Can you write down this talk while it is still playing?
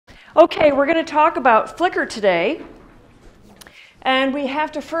Okay, we're going to talk about flicker today. And we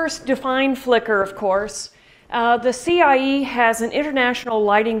have to first define flicker, of course. The CIE has an international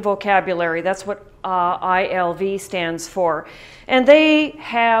lighting vocabulary. That's what ILV stands for. And they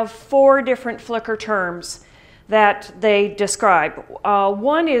have 4 different flicker terms that they describe.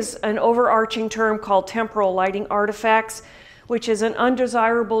 One is an overarching term called temporal lighting artifacts, which is an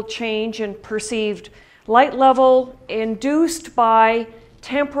undesirable change in perceived light level induced by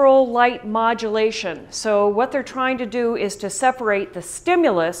temporal light modulation. So what they're trying to do is to separate the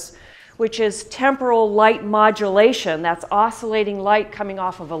stimulus, which is temporal light modulation, that's oscillating light coming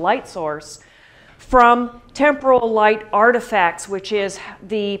off of a light source, from temporal light artifacts, which is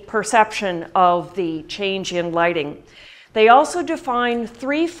the perception of the change in lighting. They also define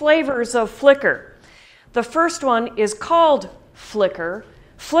 3 flavors of flicker. The first one is called flicker.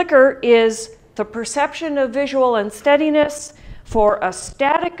 Flicker is the perception of visual unsteadiness for a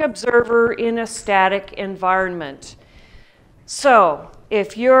static observer in a static environment. So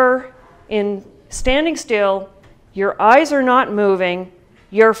if you're standing still, your eyes are not moving,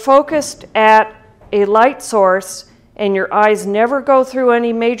 you're focused at a light source, and your eyes never go through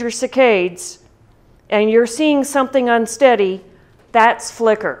any major saccades, and you're seeing something unsteady, that's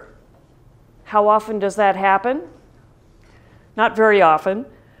flicker. How often does that happen? Not very often.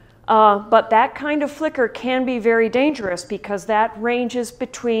 But that kind of flicker can be very dangerous because that ranges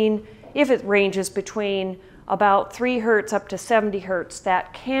between, if it ranges between about 3 hertz up to 70 hertz,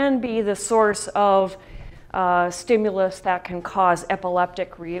 that can be the source of stimulus that can cause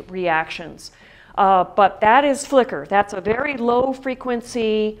epileptic reactions. But that is flicker. That's a very low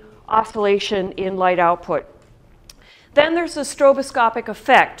frequency oscillation in light output. Then there's the stroboscopic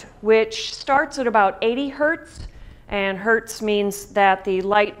effect, which starts at about 80 hertz. And hertz means that the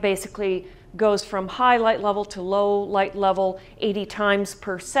light basically goes from high light level to low light level 80 times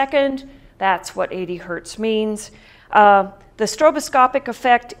per second. That's what 80 hertz means. The stroboscopic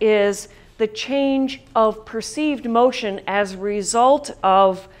effect is the change of perceived motion as a result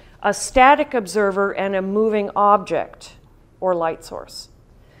of a static observer and a moving object or light source.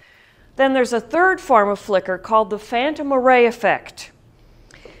 Then there's a third form of flicker called the phantom array effect,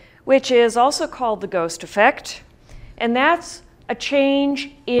 which is also called the ghost effect. And that's a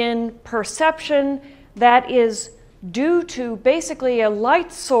change in perception that is due to basically a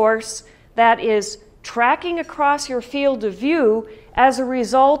light source that is tracking across your field of view as a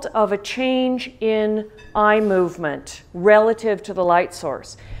result of a change in eye movement relative to the light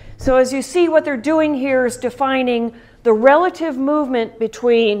source. So as you see, what they're doing here is defining the relative movement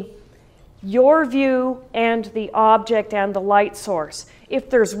between your view and the object and the light source.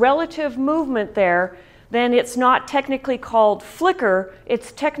 If there's relative movement there, then it's not technically called flicker,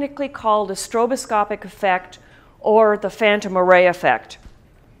 it's technically called a stroboscopic effect or the phantom array effect.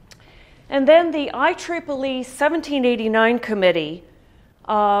 And then the IEEE 1789 committee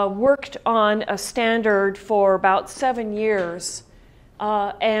worked on a standard for about 7 years,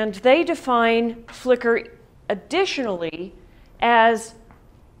 and they define flicker additionally as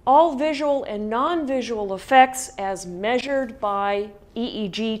all visual and non-visual effects as measured by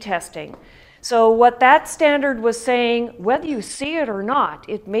EEG testing. So what that standard was saying, whether you see it or not,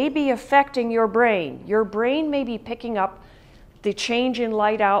 it may be affecting your brain. Your brain may be picking up the change in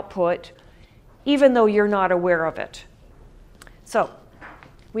light output, even though you're not aware of it. So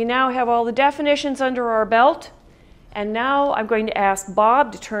we now have all the definitions under our belt, and now I'm going to ask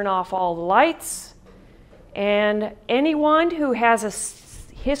Bob to turn off all the lights. And anyone who has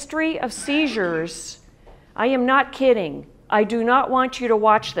a history of seizures, I am not kidding, I do not want you to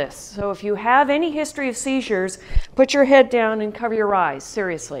watch this. So if you have any history of seizures, put your head down and cover your eyes,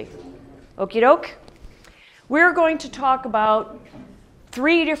 seriously. Okie doke? We're going to talk about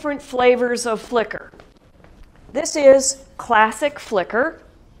 3 different flavors of flicker. This is classic flicker.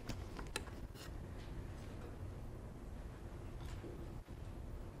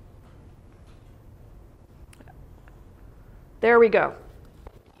 There we go.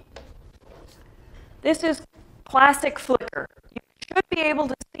 This is classic flicker. You should be able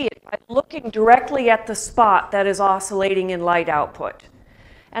to see it by looking directly at the spot that is oscillating in light output.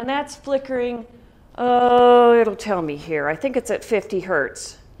 And that's flickering, it'll tell me here. I think it's at 50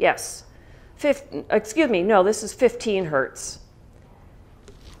 hertz. Yes. Excuse me, no, this is 15 hertz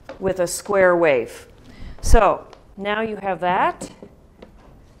with a square wave. So now you have that.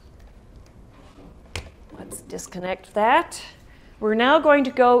 Let's disconnect that. We're now going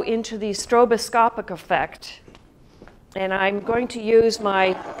to go into the stroboscopic effect. And I'm going to use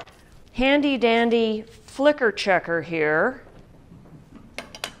my handy dandy flicker checker here.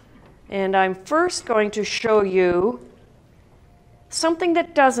 And I'm first going to show you something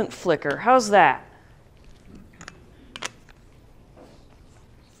that doesn't flicker. How's that?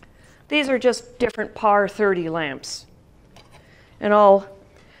 These are just different PAR 30 lamps. And I'll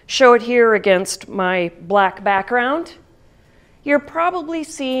show it here against my black background. You're probably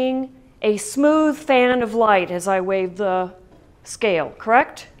seeing a smooth fan of light as I wave the scale,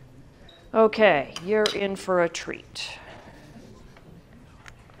 correct? Okay, you're in for a treat.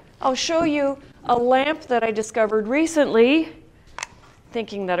 I'll show you a lamp that I discovered recently,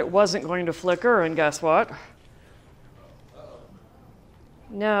 thinking that it wasn't going to flicker, and guess what?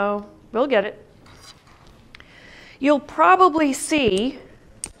 No, we'll get it. You'll probably see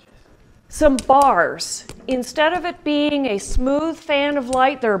some bars. Instead of it being a smooth fan of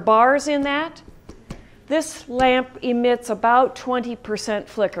light, there are bars in that. This lamp emits about 20%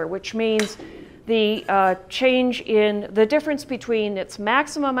 flicker, which means the change in the difference between its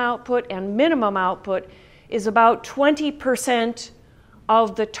maximum output and minimum output is about 20%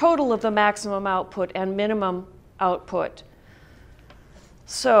 of the total of the maximum output and minimum output.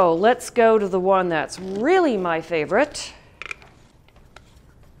 So let's go to the one that's really my favorite.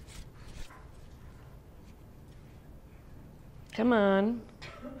 Come on.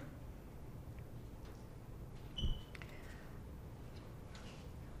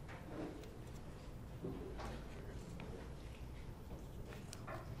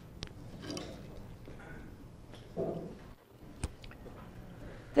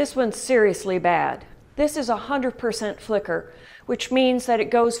 This one's seriously bad. This is 100% flicker, which means that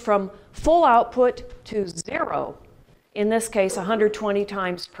it goes from full output to 0, in this case 120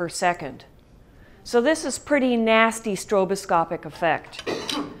 times per second. So this is pretty nasty stroboscopic effect.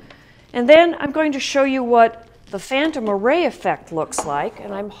 And then I'm going to show you what the phantom array effect looks like,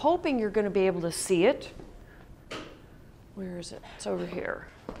 and I'm hoping you're going to be able to see it. Where is it? It's over here.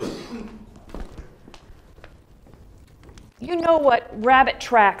 You know what rabbit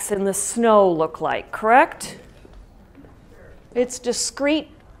tracks in the snow look like, correct? It's discrete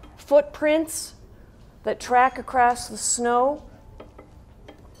footprints that track across the snow.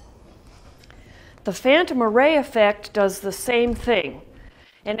 The phantom array effect does the same thing.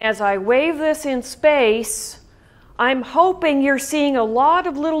 And as I wave this in space, I'm hoping you're seeing a lot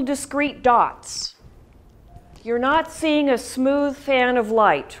of little discrete dots. You're not seeing a smooth fan of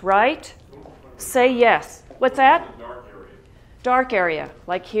light, right? Say yes. What's that? Dark area,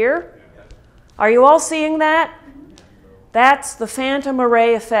 like here? Are you all seeing that? That's the phantom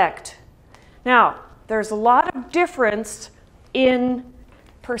array effect. Now, there's a lot of difference in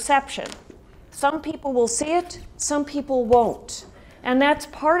perception. Some people will see it, some people won't. And that's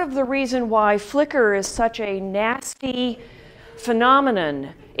part of the reason why flicker is such a nasty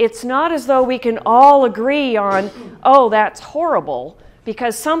phenomenon. It's not as though we can all agree on, oh, that's horrible.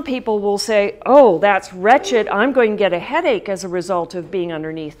 Because some people will say, oh, that's wretched, I'm going to get a headache as a result of being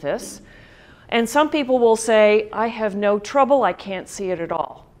underneath this. And some people will say, I have no trouble, I can't see it at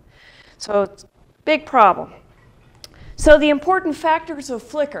all. So it's a big problem. So the important factors of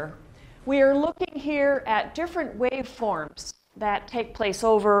flicker, we are looking here at different waveforms that take place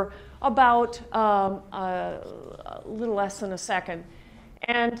over about a little less than a second.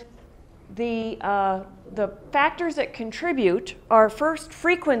 And the factors that contribute are first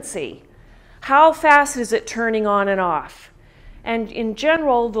frequency. How fast is it turning on and off? And in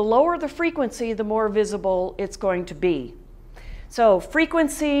general, the lower the frequency, the more visible it's going to be. So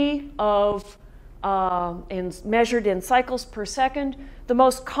frequency of measured in cycles per second. The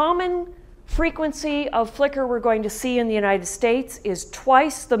most common frequency of flicker we're going to see in the United States is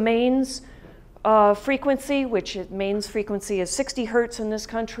twice the mains frequency, which mains frequency is 60 hertz in this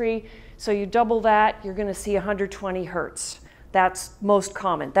country. So you double that, you're going to see 120 hertz. That's most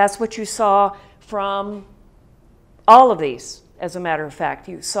common. That's what you saw from all of these, as a matter of fact.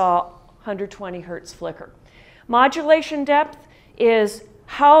 You saw 120 hertz flicker. Modulation depth is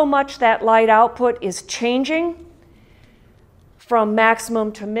how much that light output is changing from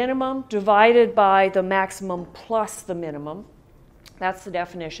maximum to minimum, divided by the maximum plus the minimum. That's the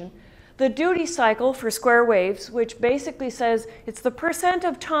definition. The duty cycle for square waves, which basically says it's the percent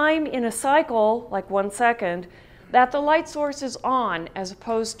of time in a cycle, like 1 second, that the light source is on as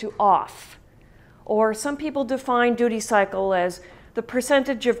opposed to off. Or some people define duty cycle as the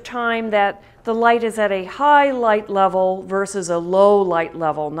percentage of time that the light is at a high light level versus a low light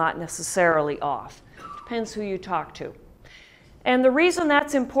level, not necessarily off. Depends who you talk to. And the reason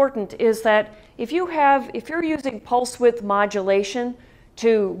that's important is that if you're using pulse width modulation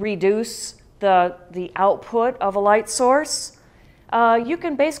to reduce the output of a light source, you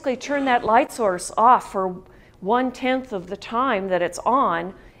can basically turn that light source off for 1/10 of the time that it's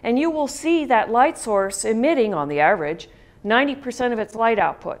on, and you will see that light source emitting, on the average, 90% of its light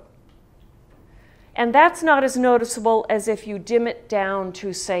output. And that's not as noticeable as if you dim it down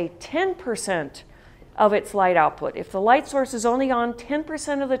to, say, 10% of its light output. If the light source is only on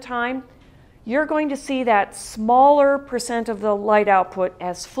 10% of the time, you're going to see that smaller percent of the light output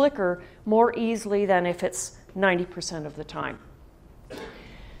as flicker more easily than if it's 90% of the time.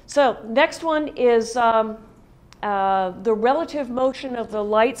 So next one is the relative motion of the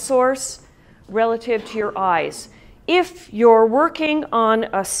light source relative to your eyes. If you're working on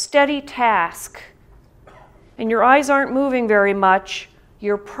a steady task and your eyes aren't moving very much,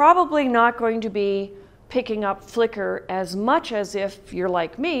 you're probably not going to be picking up flicker as much as if you're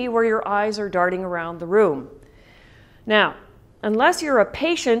like me, where your eyes are darting around the room. Now, unless you're a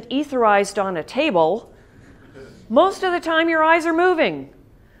patient etherized on a table, most of the time your eyes are moving.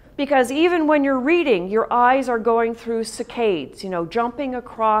 Because even when you're reading, your eyes are going through saccades, jumping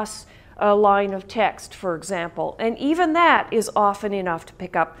across a line of text, for example. And even that is often enough to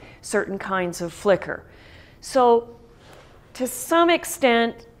pick up certain kinds of flicker. So, to some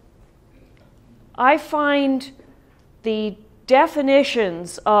extent, I find the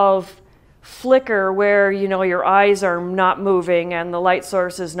definitions of flicker where, your eyes are not moving and the light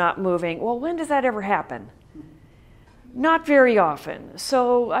source is not moving, well, when does that ever happen? Not very often.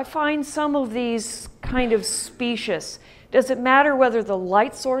 So I find some of these kind of specious. Does it matter whether the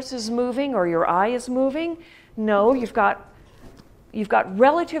light source is moving or your eye is moving? No, you've got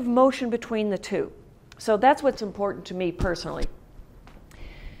relative motion between the two. So that's what's important to me personally.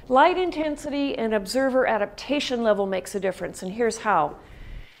 Light intensity and observer adaptation level makes a difference, and here's how.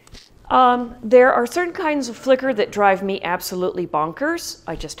 There are certain kinds of flicker that drive me absolutely bonkers.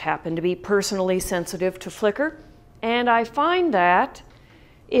 I just happen to be personally sensitive to flicker. And I find that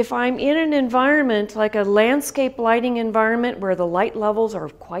if I'm in an environment like a landscape lighting environment where the light levels are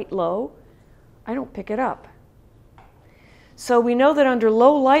quite low, I don't pick it up. So we know that under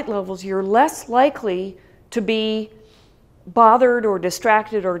low light levels, you're less likely to be bothered or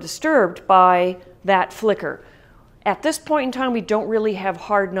distracted or disturbed by that flicker. At this point in time, we don't really have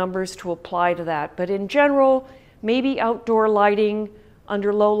hard numbers to apply to that, but in general, maybe outdoor lighting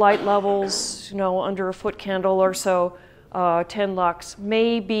under low light levels, under a foot candle or so, 10 lux,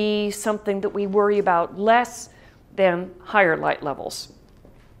 may be something that we worry about less than higher light levels.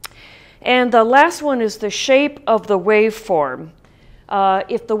 And the last one is the shape of the waveform.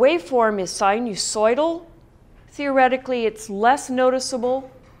 If the waveform is sinusoidal, theoretically it's less noticeable.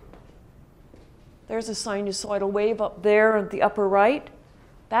 There's a sinusoidal wave up there in the upper right.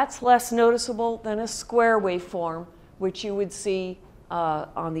 That's less noticeable than a square waveform, which you would see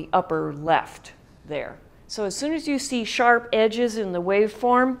on the upper left there. So as soon as you see sharp edges in the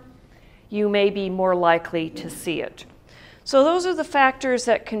waveform, you may be more likely to see it. So those are the factors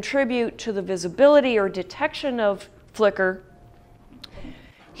that contribute to the visibility or detection of flicker.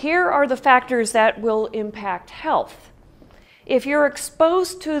 Here are the factors that will impact health. If you're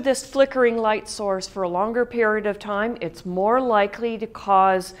exposed to this flickering light source for a longer period of time, it's more likely to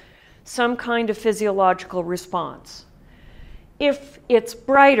cause some kind of physiological response. If it's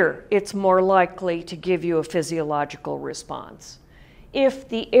brighter, it's more likely to give you a physiological response. If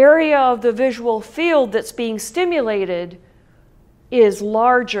the area of the visual field that's being stimulated is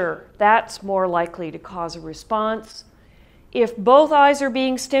larger, that's more likely to cause a response. If both eyes are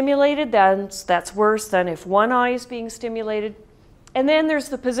being stimulated, that's worse than if one eye is being stimulated. And then there's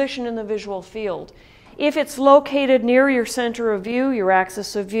the position in the visual field. If it's located near your center of view, your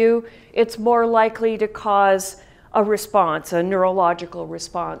axis of view, it's more likely to cause a response, a neurological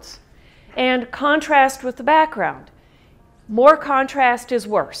response. And contrast with the background. More contrast is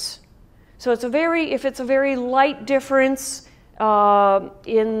worse. So if it's a very light difference well,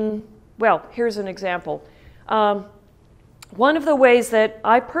 here's an example. One of the ways that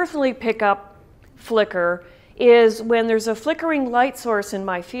I personally pick up flicker is when there's a flickering light source in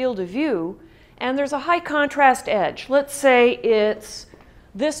my field of view and there's a high contrast edge. Let's say it's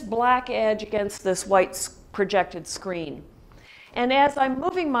this black edge against this white projected screen. And as I'm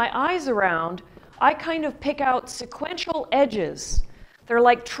moving my eyes around, I kind of pick out sequential edges. They're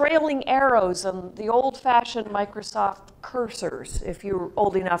like trailing arrows on the old-fashioned Microsoft cursors, if you're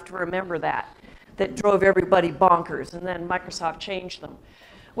old enough to remember that drove everybody bonkers, and then Microsoft changed them.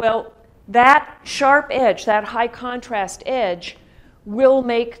 Well, that sharp edge, that high contrast edge, will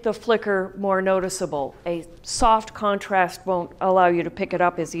make the flicker more noticeable. A soft contrast won't allow you to pick it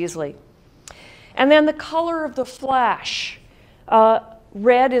up as easily. And then the color of the flash.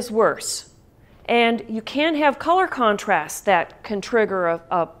 Red is worse. And you can have color contrast that can trigger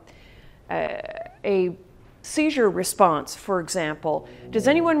a seizure response, for example. Does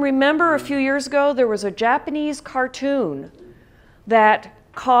anyone remember a few years ago there was a Japanese cartoon that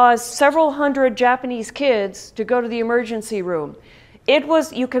caused several hundred Japanese kids to go to the emergency room? It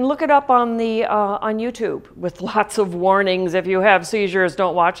was, you can look it up on YouTube with lots of warnings. If you have seizures,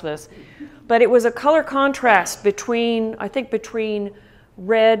 don't watch this. But it was a color contrast between, I think between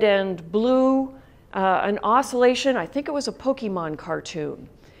red and blue, an oscillation. I think it was a Pokemon cartoon.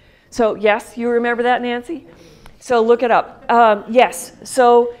 So yes, you remember that, Nancy? So look it up. Yes,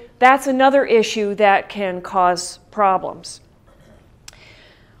 so that's another issue that can cause problems.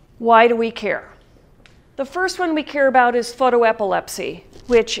 Why do we care? The first one we care about is photoepilepsy,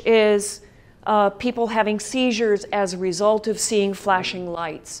 which is people having seizures as a result of seeing flashing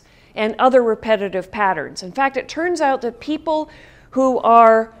lights and other repetitive patterns. In fact, it turns out that people who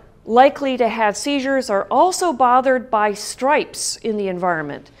are likely to have seizures are also bothered by stripes in the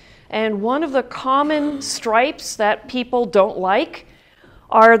environment. And one of the common stripes that people don't like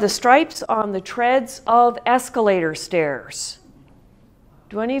are the stripes on the treads of escalator stairs.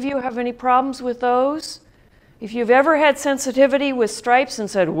 Do any of you have any problems with those? If you've ever had sensitivity with stripes and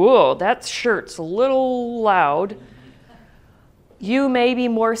said, whoa, that shirt's a little loud, you may be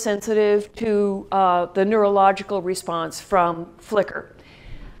more sensitive to the neurological response from flicker.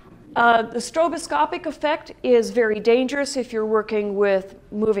 The stroboscopic effect is very dangerous if you're working with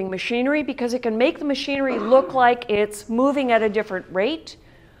moving machinery because it can make the machinery look like it's moving at a different rate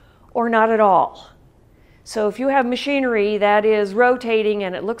or not at all. So if you have machinery that is rotating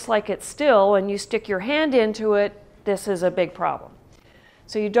and it looks like it's still and you stick your hand into it, this is a big problem.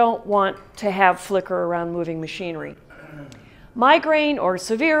 So you don't want to have flicker around moving machinery. Migraine or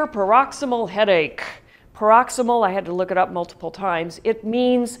severe paroxysmal headache. Paroxysmal, I had to look it up multiple times. It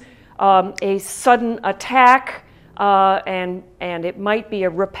means a sudden attack and it might be a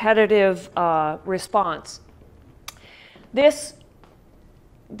repetitive response. This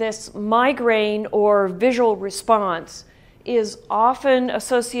migraine or visual response is often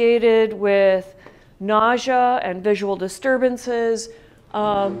associated with nausea and visual disturbances.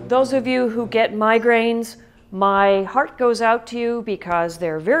 Those of you who get migraines, my heart goes out to you because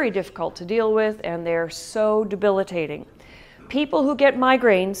they're very difficult to deal with and they're so debilitating. People who get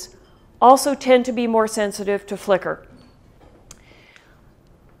migraines also tend to be more sensitive to flicker.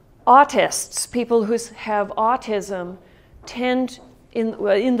 Autists, people who have autism, tend,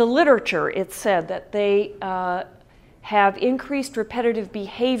 in the literature, it's said that they have increased repetitive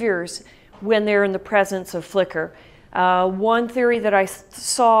behaviors when they're in the presence of flicker. One theory that I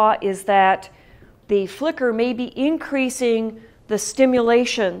saw is that the flicker may be increasing the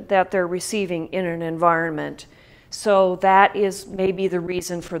stimulation that they're receiving in an environment. So that is maybe the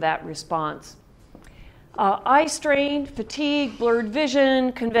reason for that response. Eye strain, fatigue, blurred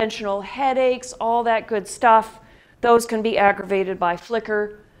vision, conventional headaches, all that good stuff, those can be aggravated by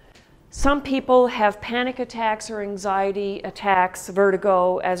flicker. Some people have panic attacks or anxiety attacks,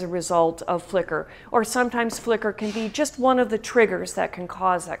 vertigo, as a result of flicker. Or sometimes flicker can be just one of the triggers that can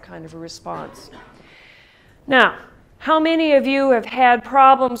cause that kind of a response. Now, how many of you have had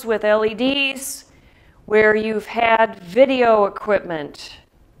problems with LEDs where you've had video equipment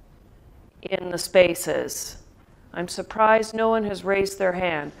in the spaces? I'm surprised no one has raised their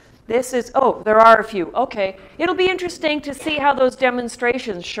hand. This is, oh, there are a few. Okay. It'll be interesting to see how those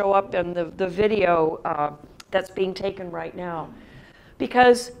demonstrations show up in the video that's being taken right now.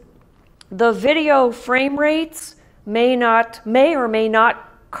 Because the video frame rates may or may not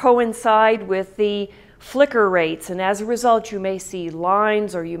coincide with the flicker rates, and as a result you may see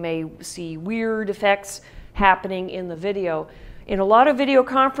lines or you may see weird effects happening in the video. In a lot of video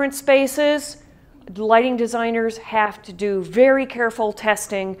conference spaces, lighting designers have to do very careful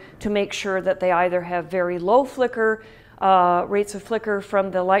testing to make sure that they either have very low flicker, rates of flicker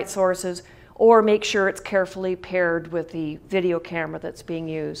from the light sources, or make sure it's carefully paired with the video camera that's being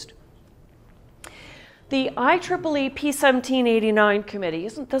used. The IEEE P1789 committee,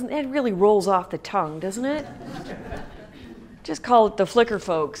 it really rolls off the tongue, doesn't it? Just call it the flicker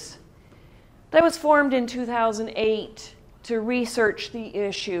folks. That was formed in 2008 to research the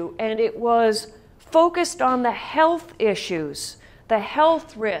issue, and it was focused on the health issues, the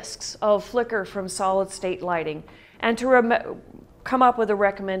health risks of flicker from solid-state lighting, and to come up with a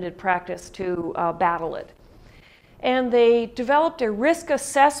recommended practice to battle it. And they developed a risk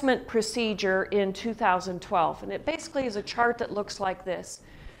assessment procedure in 2012. And it basically is a chart that looks like this,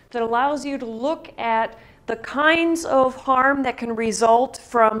 that allows you to look at the kinds of harm that can result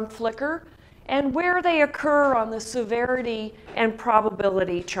from flicker and where they occur on the severity and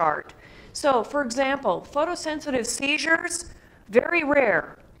probability chart. So, for example, photosensitive seizures, very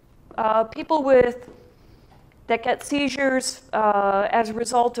rare. People with that get seizures as a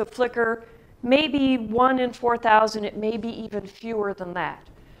result of flicker, maybe 1 in 4,000, it may be even fewer than that.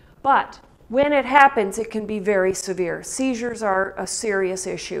 But when it happens, it can be very severe. Seizures are a serious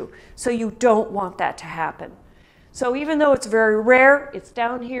issue, so you don't want that to happen. So even though it's very rare, it's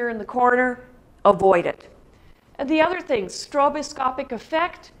down here in the corner, avoid it. And the other things, stroboscopic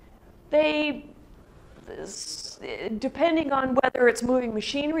effect, depending on whether it's moving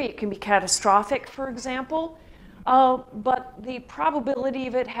machinery, it can be catastrophic, for example. But the probability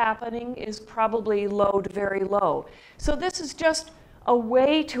of it happening is probably low to very low. So this is just a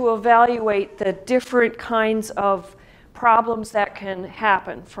way to evaluate the different kinds of problems that can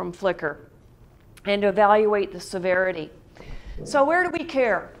happen from flicker and evaluate the severity. So where do we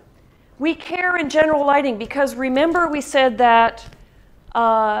care? We care in general lighting because remember we said that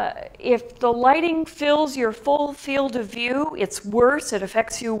if the lighting fills your full field of view, it's worse, it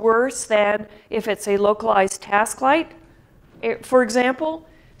affects you worse than if it's a localized task light, for example.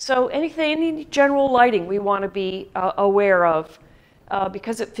 So any general lighting we want to be aware of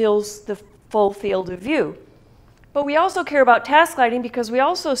because it fills the full field of view. But we also care about task lighting because we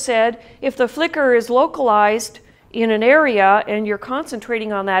also said if the flicker is localized in an area and you're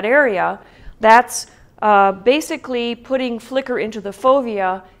concentrating on that area, that's basically putting flicker into the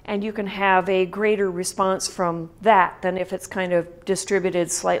fovea, and you can have a greater response from that than if it's kind of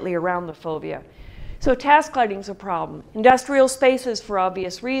distributed slightly around the fovea. So task lighting is a problem. Industrial spaces for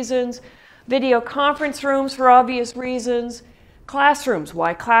obvious reasons, video conference rooms for obvious reasons, classrooms.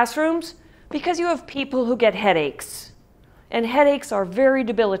 Why classrooms? Because you have people who get headaches, and headaches are very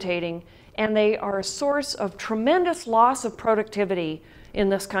debilitating, and they are a source of tremendous loss of productivity in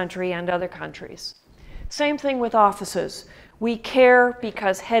this country and other countries. Same thing with offices. We care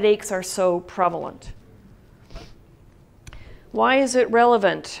because headaches are so prevalent. Why is it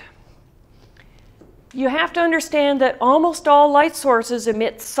relevant? You have to understand that almost all light sources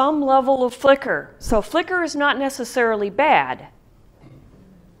emit some level of flicker. So flicker is not necessarily bad.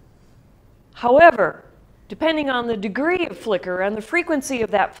 However, depending on the degree of flicker and the frequency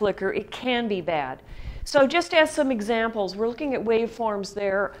of that flicker, it can be bad. So just as some examples, we're looking at waveforms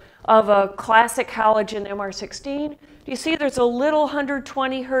there of a classic halogen MR16. Do you see there's a little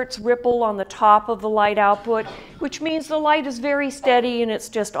 120 hertz ripple on the top of the light output, which means the light is very steady and it's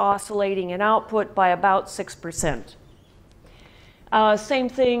just oscillating in output by about 6%. Same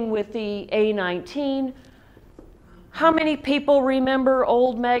thing with the A19. How many people remember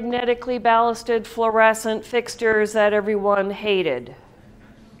old magnetically ballasted fluorescent fixtures that everyone hated?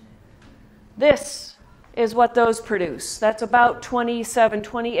 This is what those produce. That's about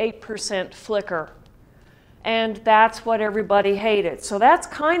 28% flicker. And that's what everybody hated. So that's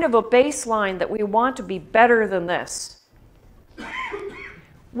kind of a baseline that we want to be better than this.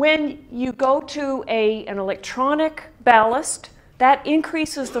 When you go to an electronic ballast, that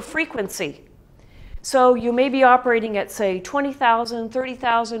increases the frequency. So you may be operating at, say, 20,000,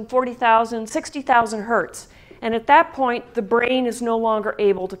 30,000, 40,000, 60,000 hertz. And at that point, the brain is no longer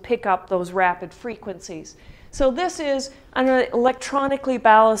able to pick up those rapid frequencies. So this is an electronically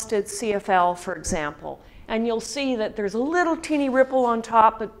ballasted CFL, for example. And you'll see that there's a little teeny ripple on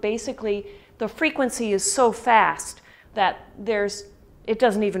top, but basically the frequency is so fast that it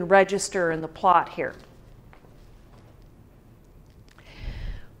doesn't even register in the plot here.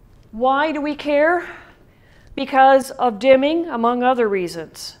 Why do we care? Because of dimming, among other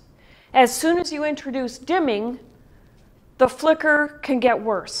reasons. As soon as you introduce dimming, the flicker can get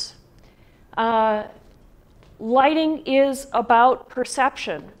worse. Lighting is about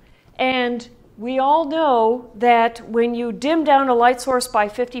perception. And we all know that when you dim down a light source by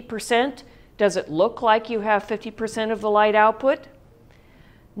 50%, does it look like you have 50% of the light output?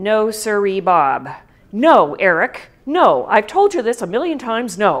 No, sirree, Bob. No, Eric. No. I've told you this a million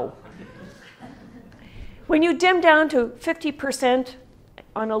times, no. When you dim down to 50%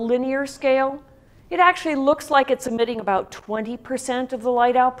 on a linear scale, it actually looks like it's emitting about 20% of the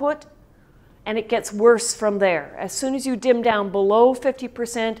light output, and it gets worse from there. As soon as you dim down below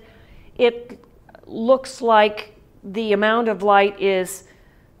 50%, it looks like the amount of light is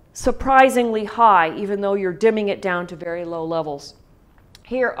surprisingly high, even though you're dimming it down to very low levels.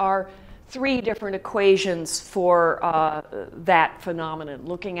 Here are 3 different equations for that phenomenon,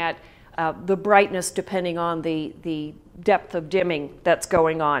 looking at the brightness depending on the depth of dimming that's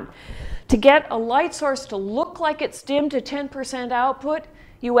going on. To get a light source to look like it's dimmed to 10% output,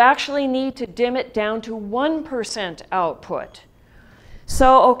 you actually need to dim it down to 1% output.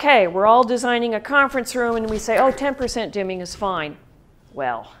 So, okay, we're all designing a conference room and we say, oh, 10% dimming is fine.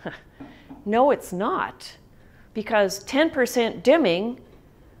 Well, no, it's not. Because 10% dimming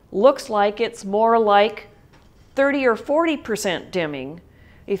looks like it's more like 30 or 40% dimming.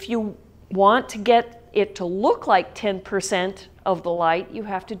 If you want to get it to look like 10% of the light, you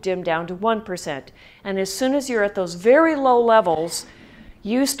have to dim down to 1%. And as soon as you're at those very low levels,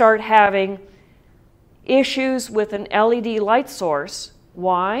 you start having issues with an LED light source.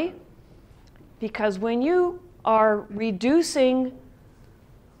 Why? Because when you are reducing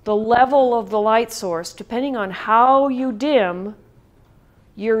the level of the light source, depending on how you dim,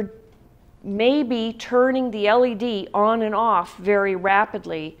 you're maybe turning the LED on and off very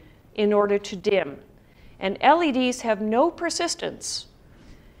rapidly in order to dim. And LEDs have no persistence.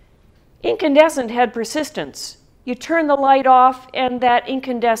 Incandescent had persistence. You turn the light off and that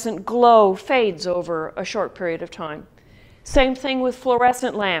incandescent glow fades over a short period of time. Same thing with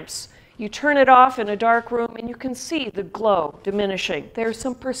fluorescent lamps. You turn it off in a dark room and you can see the glow diminishing. There's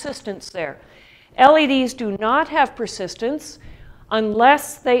some persistence there. LEDs do not have persistence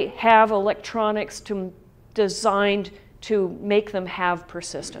unless they have electronics designed to make them have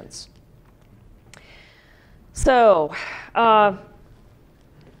persistence. So,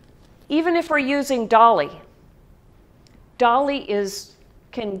 even if we're using dolly, dolly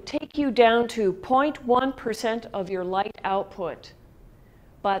can take you down to 0.1% of your light output.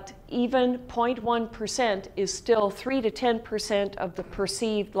 But even 0.1% is still 3 to 10% of the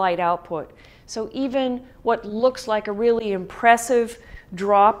perceived light output. So even what looks like a really impressive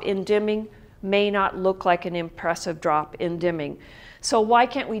drop in dimming may not look like an impressive drop in dimming. So why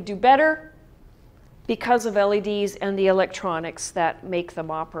can't we do better? Because of LEDs and the electronics that make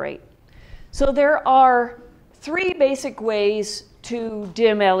them operate. So there are 3 basic ways to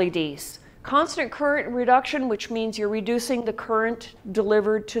dim LEDs. Constant current reduction, which means you're reducing the current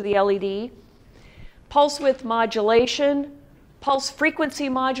delivered to the LED. Pulse width modulation, pulse frequency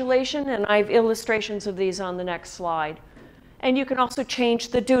modulation, and I have illustrations of these on the next slide. And you can also change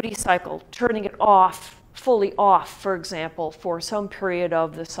the duty cycle, turning it off, fully off, for example, for some period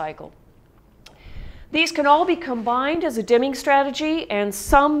of the cycle. These can all be combined as a dimming strategy, and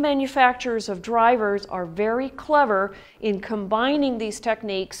some manufacturers of drivers are very clever in combining these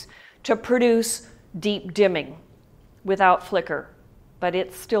techniques to produce deep dimming without flicker, but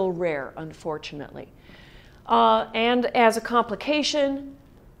it's still rare, unfortunately. And as a complication,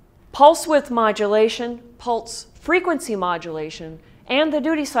 pulse width modulation, pulse frequency modulation, and the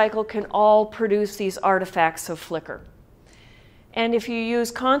duty cycle can all produce these artifacts of flicker. And if you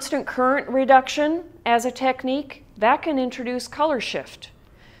use constant current reduction as a technique, that can introduce color shift.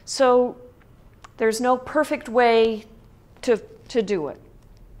 So there's no perfect way to do it.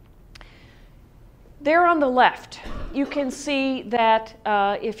 There on the left, you can see that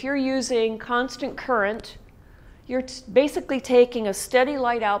if you're using constant current, you're basically taking a steady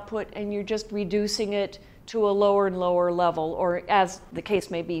light output and you're just reducing it to a lower and lower level, or as the case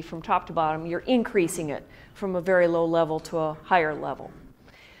may be from top to bottom, you're increasing it from a very low level to a higher level.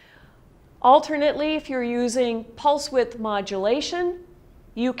 Alternately, if you're using pulse width modulation,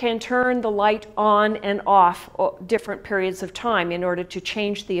 you can turn the light on and off different periods of time in order to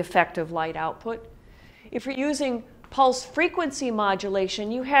change the effective light output. If you're using pulse frequency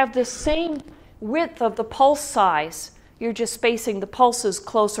modulation, you have the same width of the pulse size. You're just spacing the pulses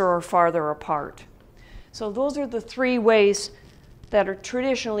closer or farther apart. So those are the 3 ways that are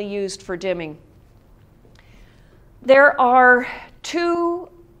traditionally used for dimming. There are 2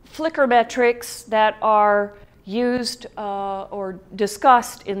 flicker metrics that are used or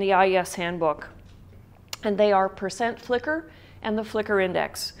discussed in the IES handbook, and they are percent flicker and the flicker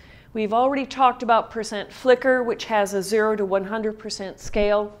index. We've already talked about percent flicker, which has a 0 to 100%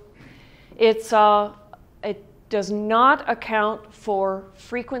 scale. It does not account for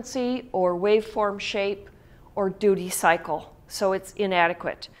frequency or waveform shape or duty cycle, so it's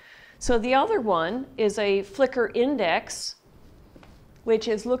inadequate. So the other one is a flicker index, which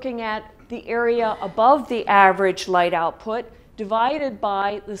is looking at the area above the average light output divided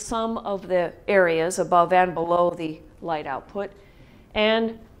by the sum of the areas above and below the light output.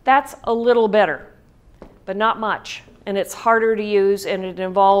 And that's a little better, but not much. And it's harder to use, and it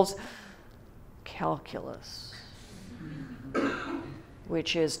involves calculus,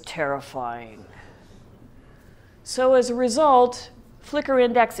 which is terrifying. So as a result, flicker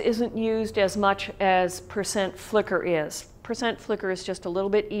index isn't used as much as percent flicker is. Percent flicker is just a little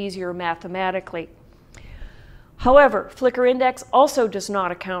bit easier mathematically. However, flicker index also does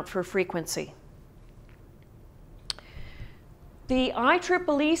not account for frequency. The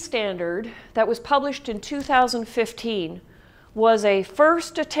IEEE standard that was published in 2015 was a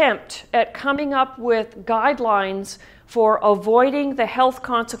first attempt at coming up with guidelines for avoiding the health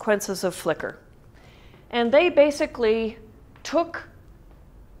consequences of flicker. And they basically took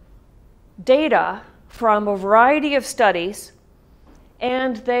data from a variety of studies,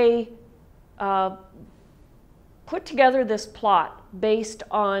 and they put together this plot based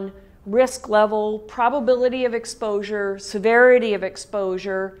on risk level, probability of exposure, severity of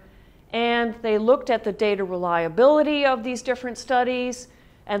exposure, and they looked at the data reliability of these different studies,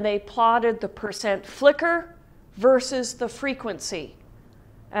 and they plotted the percent flicker versus the frequency.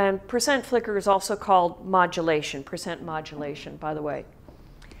 And percent flicker is also called modulation, percent modulation, by the way.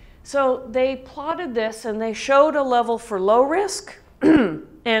 So they plotted this, and they showed a level for low risk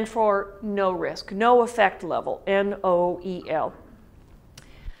and for no risk, no effect level, NOEL.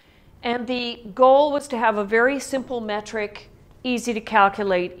 And the goal was to have a very simple metric, easy to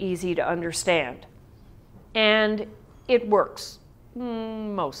calculate, easy to understand. And it works,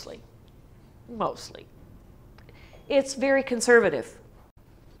 mostly. It's very conservative.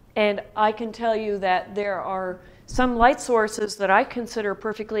 And I can tell you that there are some light sources that I consider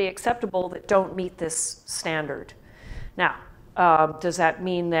perfectly acceptable that don't meet this standard. Now, does that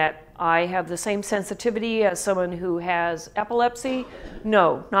mean that I have the same sensitivity as someone who has epilepsy?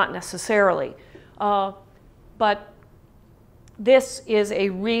 No, not necessarily. But this is a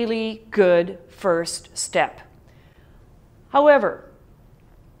really good first step. However,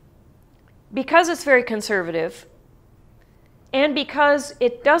 because it's very conservative, and because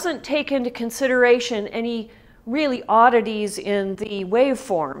it doesn't take into consideration any really oddities in the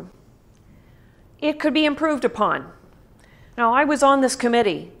waveform, it could be improved upon. Now, I was on this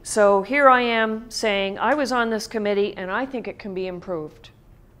committee, so here I am saying I was on this committee and I think it can be improved.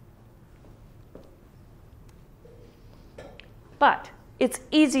 But it's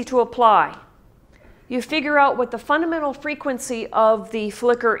easy to apply. You figure out what the fundamental frequency of the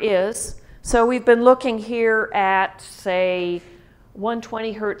flicker is. So we've been looking here at, say,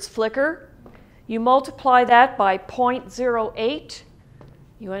 120 hertz flicker. You multiply that by 0.08.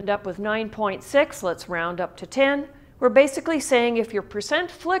 You end up with 9.6. Let's round up to 10. We're basically saying if your percent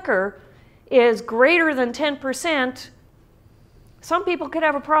flicker is greater than 10%, some people could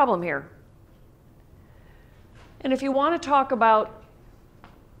have a problem here. And if you want to talk about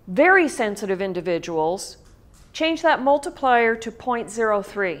very sensitive individuals, change that multiplier to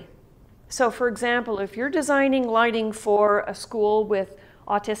 0.03. So for example, if you're designing lighting for a school with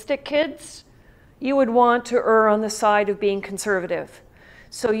autistic kids, you would want to err on the side of being conservative.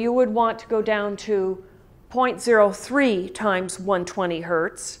 So you would want to go down to 0.03 times 120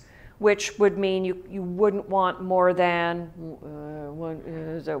 hertz, which would mean you wouldn't want more than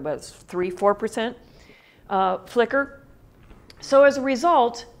 3-4% flicker. So as a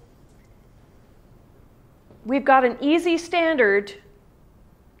result, we've got an easy standard,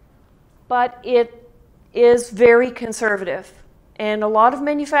 but it is very conservative. And a lot of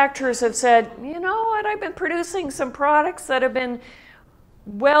manufacturers have said, you know what, I've been producing some products that have been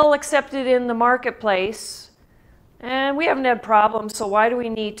well accepted in the marketplace, and we haven't had problems, so why do we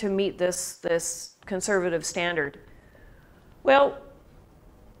need to meet this conservative standard? Well,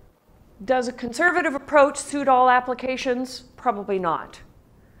 does a conservative approach suit all applications? Probably not.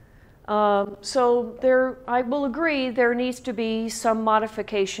 So I will agree there needs to be some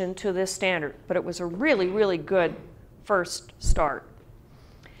modification to this standard, but it was a really, really good first start.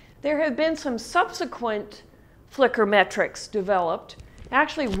 There have been some subsequent flicker metrics developed.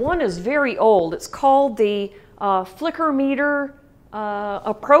 Actually, one is very old. It's called the flicker meter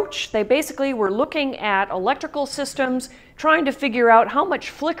approach. They basically were looking at electrical systems, trying to figure out how much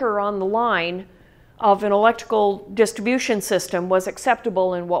flicker on the line of an electrical distribution system was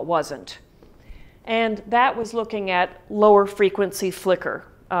acceptable and what wasn't. And that was looking at lower frequency flicker,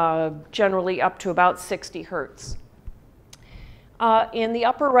 generally up to about 60 hertz. In the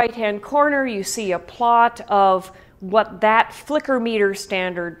upper right-hand corner, you see a plot of what that flicker meter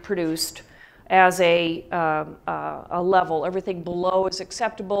standard produced as a level. Everything below is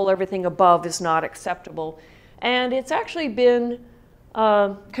acceptable, everything above is not acceptable. And it's actually been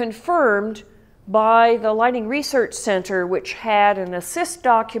confirmed by the Lighting Research Center, which had an assist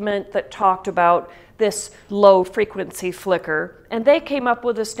document that talked about this low frequency flicker. And they came up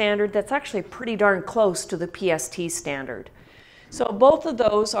with a standard that's actually pretty darn close to the PST standard. So both of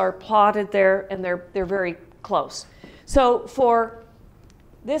those are plotted there, and they're very close. So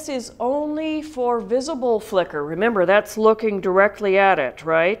this is only for visible flicker. Remember, that's looking directly at it,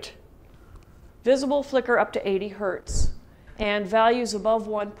 right? Visible flicker up to 80 hertz. And values above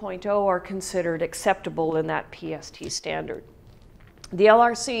 1.0 are considered acceptable in that PST standard. The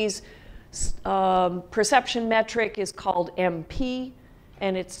LRC's perception metric is called MP,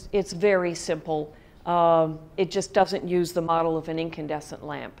 and it's very simple. It just doesn't use the model of an incandescent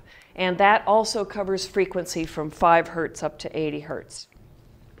lamp. And that also covers frequency from 5 hertz up to 80 hertz.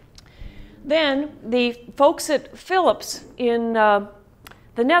 Then the folks at Philips in the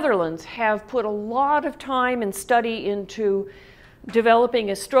Netherlands have put a lot of time and study into developing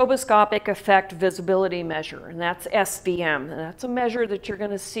a stroboscopic effect visibility measure, and that's SVM. And that's a measure that you're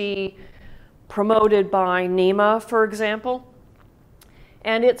going to see promoted by NEMA, for example.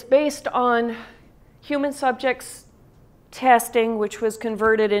 And it's based on human subjects testing, which was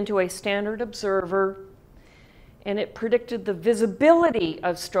converted into a standard observer, and it predicted the visibility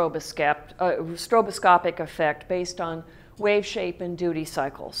of stroboscopic effect based on wave shape and duty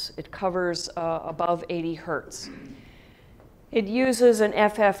cycles. It covers above 80 hertz. It uses an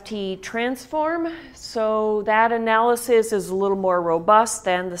FFT transform, so that analysis is a little more robust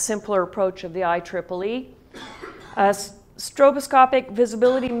than the simpler approach of the IEEE. A stroboscopic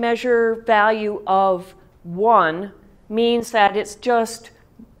visibility measure value of 1 means that it's just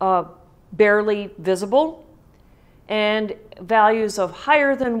barely visible, and values of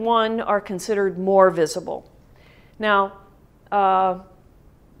higher than 1 are considered more visible. Now,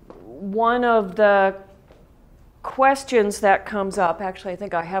 one of the questions that comes up, actually I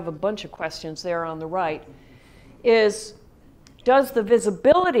think I have a bunch of questions there on the right, is does the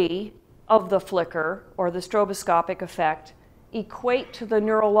visibility of the flicker or the stroboscopic effect equate to the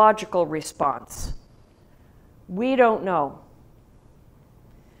neurological response? We don't know.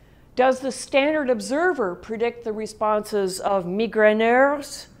 Does the standard observer predict the responses of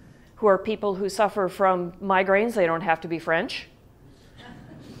migraineurs, who are people who suffer from migraines? They don't have to be French.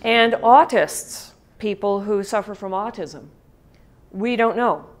 And autists, people who suffer from autism? We don't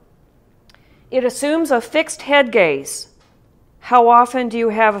know. It assumes a fixed head gaze. How often do you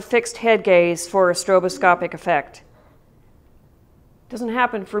have a fixed head gaze for a stroboscopic effect? Doesn't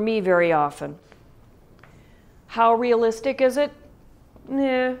happen for me very often. How realistic is it?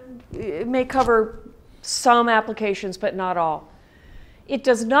 It may cover some applications, but not all. It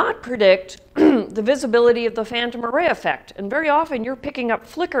does not predict the visibility of the phantom array effect, and very often you're picking up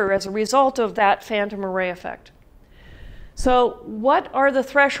flicker as a result of that phantom array effect. So what are the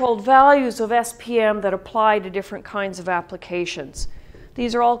threshold values of SPM that apply to different kinds of applications?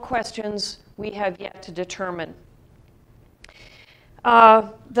 These are all questions we have yet to determine.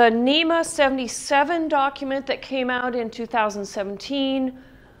 The NEMA 77 document that came out in 2017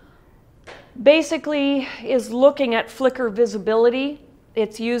 basically is looking at flicker visibility.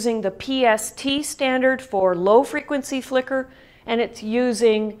 It's using the PST standard for low frequency flicker, and it's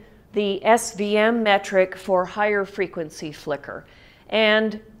using the SVM metric for higher frequency flicker.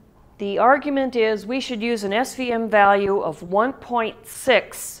 And the argument is we should use an SVM value of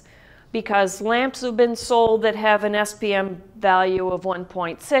 1.6 because lamps have been sold that have an SPM value of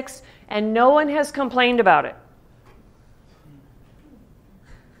 1.6, and no one has complained about it.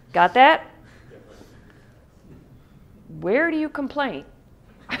 Got that? Where do you complain?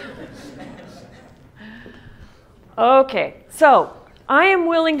 Okay, so I am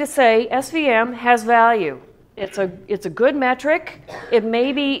willing to say SVM has value. It's a good metric. It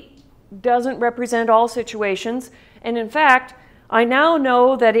maybe doesn't represent all situations, and in fact, I now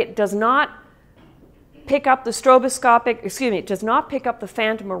know that it does not pick up the it does not pick up the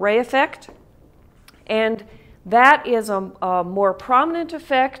phantom array effect, and that is a more prominent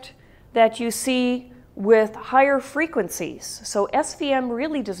effect that you see with higher frequencies. So SVM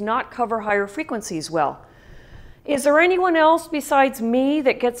really does not cover higher frequencies well. Is there anyone else besides me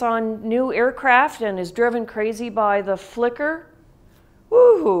that gets on new aircraft and is driven crazy by the flicker?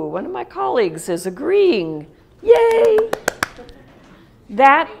 Woohoo, one of my colleagues is agreeing. Yay!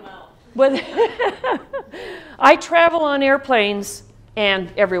 That, I travel on airplanes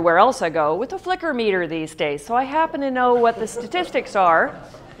and everywhere else I go with a flicker meter these days, so I happen to know what the statistics are.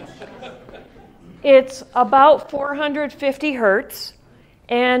 It's about 450 hertz,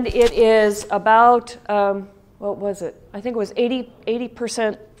 and it is about, what was it? I think it was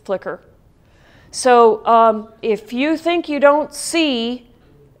 80% flicker. So if you think you don't see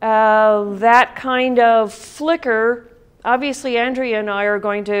that kind of flicker, obviously Andrea and I are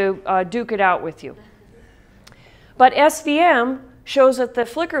going to duke it out with you. But SVM shows that the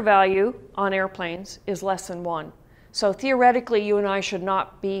flicker value on airplanes is less than 1. So theoretically, you and I should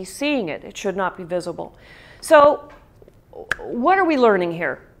not be seeing it. It should not be visible. So what are we learning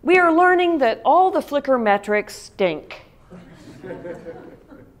here? We are learning that all the flicker metrics stink.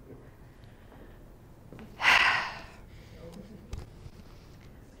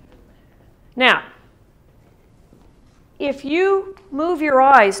 Now, if you move your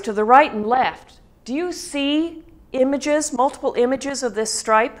eyes to the right and left, do you see images, multiple images of this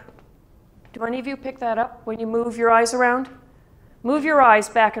stripe? Do any of you pick that up when you move your eyes around? Move your eyes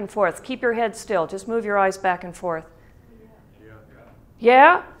back and forth. Keep your head still. Just move your eyes back and forth.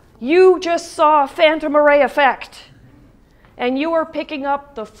 Yeah? You just saw a phantom array effect. And you are picking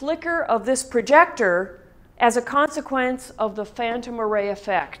up the flicker of this projector as a consequence of the phantom array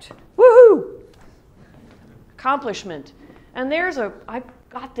effect. Woohoo! Accomplishment. And I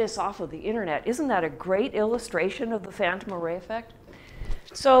got this off of the internet. Isn't that a great illustration of the phantom array effect?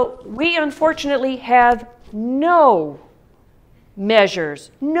 So we unfortunately have no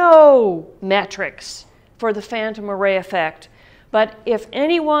measures, no metrics for the phantom array effect. But if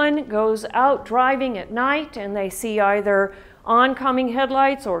anyone goes out driving at night and they see either oncoming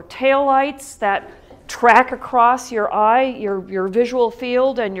headlights or taillights that track across your eye, your visual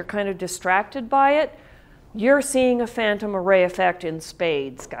field, and you're kind of distracted by it, you're seeing a phantom array effect in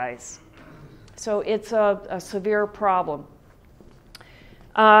spades, guys. So it's a severe problem.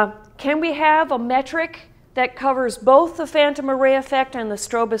 Can we have a metric that covers both the phantom array effect and the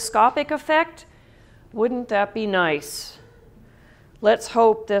stroboscopic effect? Wouldn't that be nice? Let's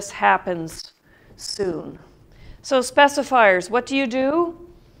hope this happens soon. So specifiers, what do?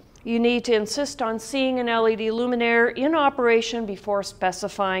 You need to insist on seeing an LED luminaire in operation before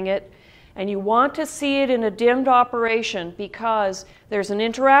specifying it. And you want to see it in a dimmed operation because there's an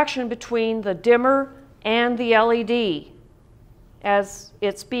interaction between the dimmer and the LED. As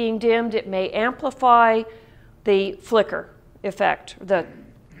it's being dimmed, it may amplify the flicker effect, the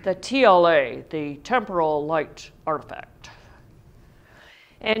TLA, the Temporal Light Artifact.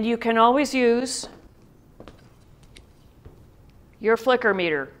 And you can always use your flicker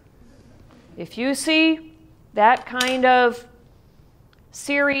meter. If you see that kind of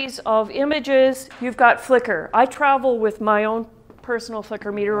series of images, you've got flicker. I travel with my own personal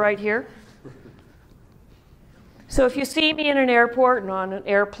flicker meter right here. So if you see me in an airport and on an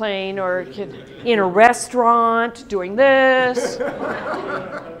airplane or in a restaurant doing this,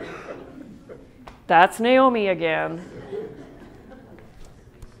 that's Naomi again.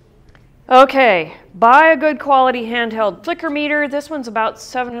 Okay, buy a good quality handheld flicker meter. This one's about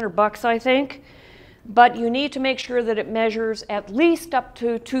 $700, I think. But you need to make sure that it measures at least up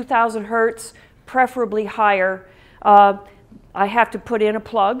to 2,000 hertz, preferably higher. I have to put in a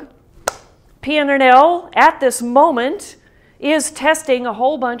plug. P&L at this moment is testing a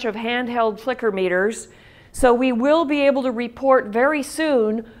whole bunch of handheld flicker meters. So we will be able to report very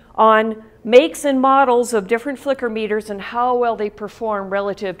soon on makes and models of different flicker meters and how well they perform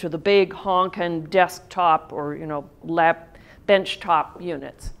relative to the big honkin' desktop or lap benchtop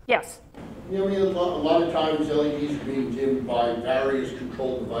units. Yes? A lot of times LEDs are being dimmed by various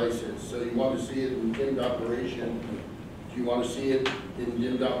control devices. So you want to see it in dimmed operation. Do you want to see it in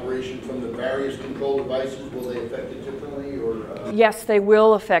dimmed operation from the various control devices? Will they affect it differently? Or Yes, they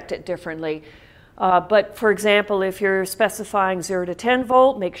will affect it differently. But for example, if you're specifying 0 to 10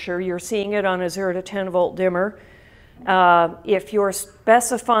 volt, make sure you're seeing it on a 0 to 10 volt dimmer. If you're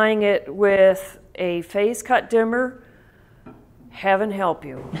specifying it with a phase cut dimmer, heaven help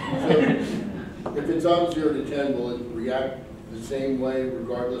you. So if it's on 0 to 10, will it react the same way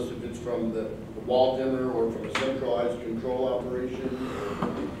regardless if it's from the wall dimmer or from a centralized control operation?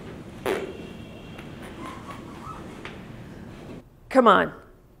 Come on.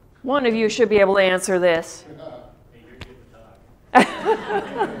 One of you should be able to answer this.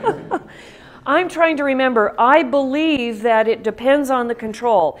 I'm trying to remember. I believe that it depends on the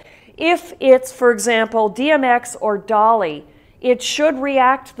control. If it's, for example, DMX or dolly, it should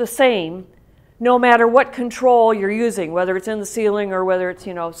react the same no matter what control you're using, whether it's in the ceiling or whether it's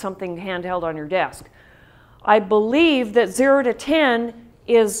something handheld on your desk. I believe that 0 to 10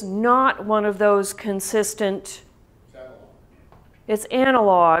 is not one of those consistent. It's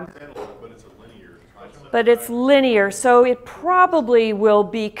analog. But it's linear, so it probably will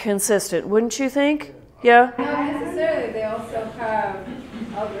be consistent, wouldn't you think? Yeah? Not necessarily. They also have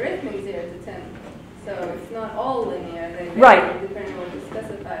algorithmic 0 to 10. So it's not all linear. They vary depending on what you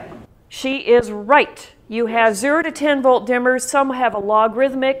specify. She is right. You have 0 to 10 volt dimmers. Some have a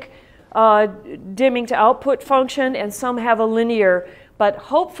logarithmic dimming to output function, and some have a linear. But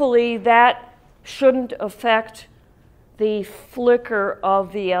hopefully that shouldn't affect the flicker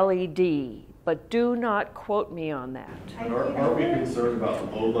of the LED. But do not quote me on that. Aren't we concerned about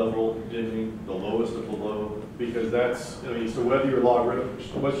the low-level dimming, the lowest of the low? Because that's, so whether you're logarithmic,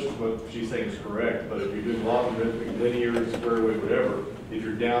 what she's saying is correct, but if you're doing logarithmic, linear, square wave, whatever, if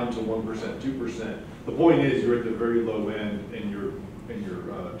you're down to 1%, 2%, the point is you're at the very low end, and your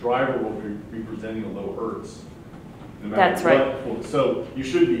driver will be presenting a low hertz. No matter That's right. what. So you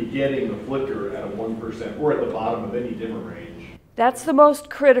should be getting the flicker at a 1% or at the bottom of any dimmer range. That's the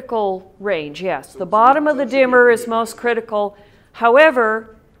most critical range, yes. The bottom of the dimmer is most critical.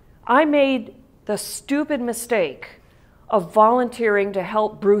 However, I made the stupid mistake of volunteering to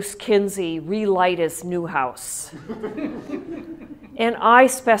help Bruce Kinsey relight his new house. And I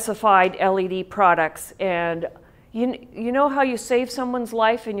specified LED products, and you know how you save someone's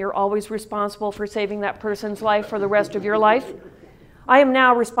life and you're always responsible for saving that person's life for the rest of your life? I am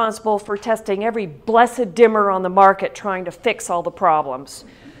now responsible for testing every blessed dimmer on the market trying to fix all the problems.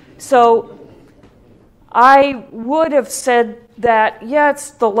 So I would have said that, yeah,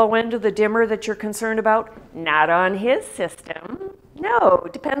 it's the low end of the dimmer that you're concerned about. Not on his system. No,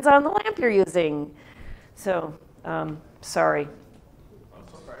 it depends on the lamp you're using. So, sorry.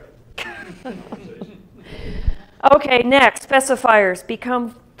 Okay, next, specifiers.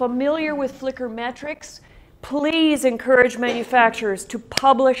 Become familiar with flicker metrics. Please encourage manufacturers to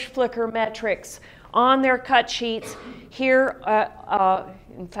publish flicker metrics on their cut sheets. Here,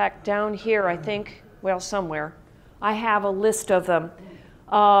 in fact, down here, I think, well, somewhere, I have a list of them.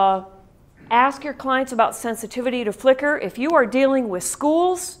 Ask your clients about sensitivity to flicker. If you are dealing with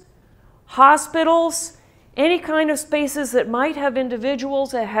schools, hospitals, any kind of spaces that might have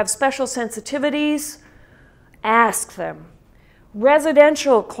individuals that have special sensitivities, ask them.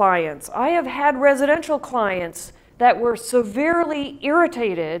 Residential clients. I have had residential clients that were severely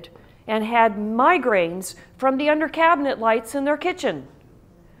irritated and had migraines from the under cabinet lights in their kitchen.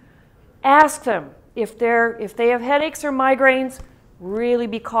 Ask them if they have headaches or migraines. Really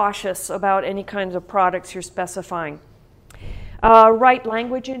be cautious about any kinds of products you're specifying. Write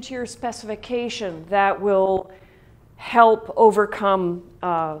language into your specification that will help overcome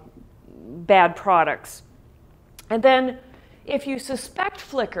bad products. And then if you suspect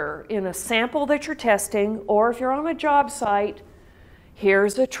flicker in a sample that you're testing, or if you're on a job site,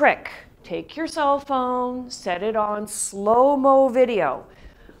 here's a trick. Take your cell phone, set it on slow-mo video.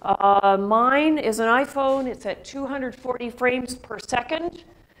 Mine is an iPhone. It's at 240 frames per second.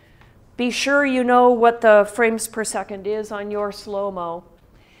 Be sure you know what the frames per second is on your slow-mo.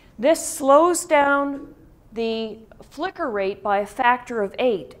 This slows down the flicker rate by a factor of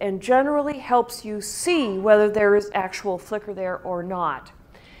 8 and generally helps you see whether there is actual flicker there or not.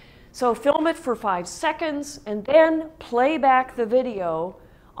 So film it for 5 seconds and then play back the video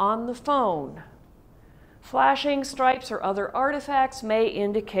on the phone. Flashing, stripes, or other artifacts may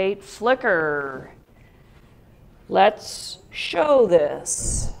indicate flicker. Let's show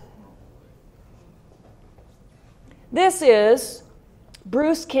this. This is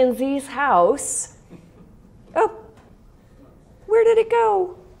Bruce Kinsey's house. Oh, where did it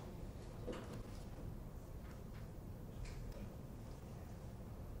go?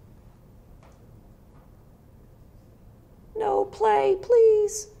 No, play,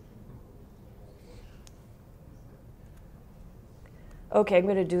 please. Okay, I'm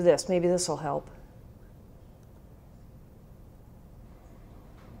going to do this. Maybe this will help.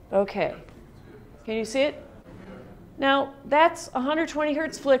 Okay. Can you see it? Now, that's 120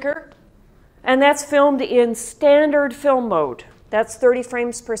 hertz flicker, and that's filmed in standard film mode. That's 30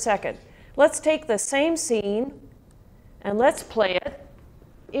 frames per second. Let's take the same scene, and let's play it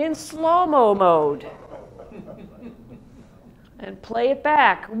in slow-mo mode. And play it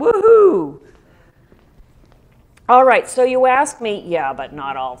back. Woohoo! All right, so you ask me, yeah, but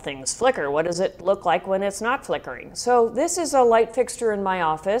not all things flicker. What does it look like when it's not flickering? So this is a light fixture in my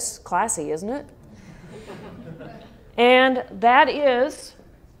office. Classy, isn't it? And that is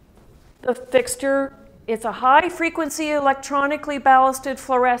the fixture. It's a high-frequency electronically ballasted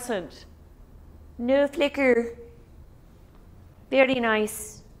fluorescent. No flicker. Very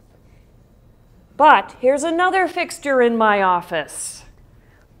nice. But here's another fixture in my office.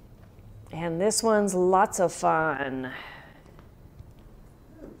 And this one's lots of fun.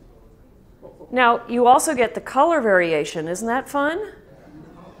 Now, you also get the color variation. Isn't that fun?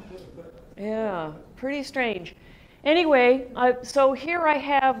 Yeah, pretty strange. Anyway, so here I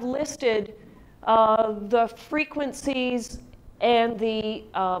have listed the frequencies and the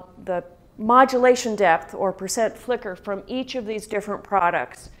modulation depth or percent flicker from each of these different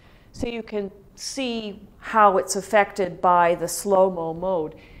products. So you can see how it's affected by the slow-mo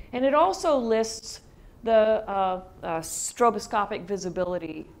mode. And it also lists the stroboscopic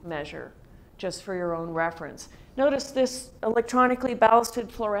visibility measure, just for your own reference. Notice this electronically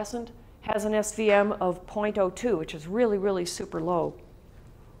ballasted fluorescent has an SVM of 0.02, which is really, really super low.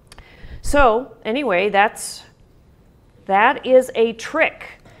 So anyway, that is a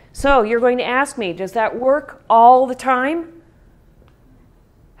trick. So you're going to ask me, does that work all the time?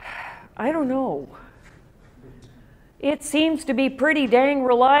 I don't know. It seems to be pretty dang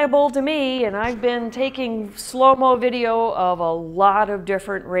reliable to me, and I've been taking slow-mo video of a lot of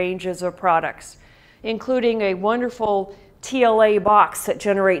different ranges of products, including a wonderful TLA box that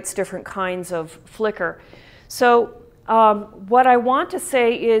generates different kinds of flicker. So what I want to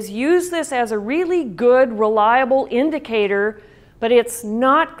say is use this as a really good, reliable indicator, but it's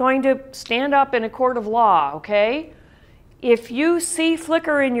not going to stand up in a court of law, okay? If you see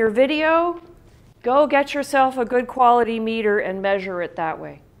flicker in your video, go get yourself a good quality meter and measure it that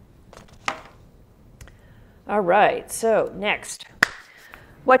way. All right, so next.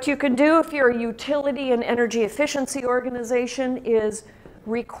 What you can do if you're a utility and energy efficiency organization is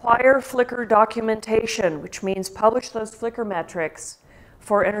require flicker documentation, which means publish those flicker metrics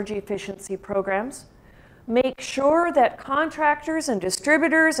for energy efficiency programs. Make sure that contractors and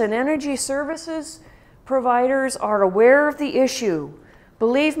distributors and energy services providers are aware of the issue.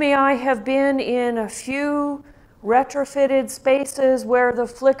 Believe me, I have been in a few retrofitted spaces where the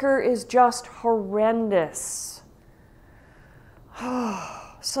flicker is just horrendous.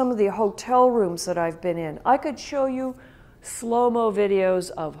 Some of the hotel rooms that I've been in, I could show you slow-mo videos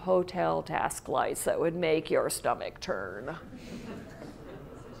of hotel task lights that would make your stomach turn.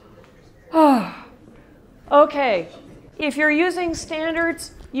 Okay, if you're using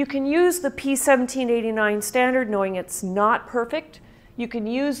standards, you can use the P1789 standard, knowing it's not perfect. You can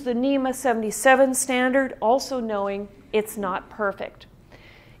use the NEMA 77 standard, also knowing it's not perfect.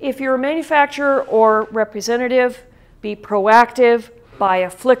 If you're a manufacturer or representative, be proactive, buy a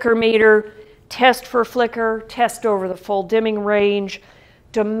flicker meter, test for flicker, test over the full dimming range,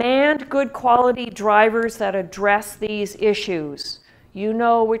 demand good quality drivers that address these issues. You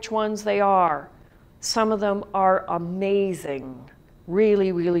know which ones they are. Some of them are amazing,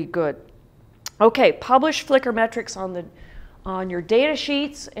 really, really good. Okay, publish flicker metrics on your data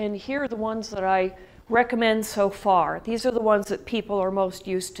sheets, and here are the ones that I recommend so far. These are the ones that people are most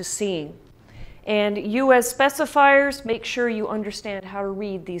used to seeing. And you as specifiers, make sure you understand how to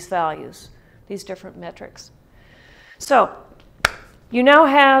read these values, these different metrics. So you now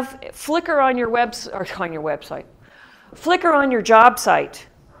have flicker on your website, flicker on your job site.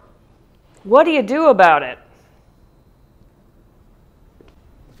 What do you do about it?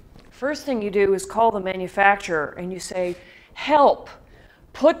 First thing you do is call the manufacturer and you say, help,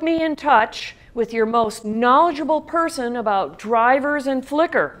 put me in touch with your most knowledgeable person about drivers and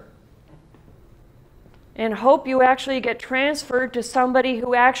flicker. And hope you actually get transferred to somebody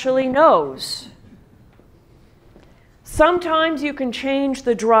who actually knows. Sometimes you can change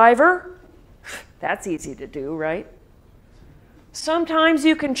the driver. That's easy to do, right? Sometimes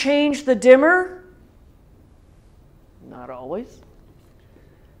you can change the dimmer. Not always.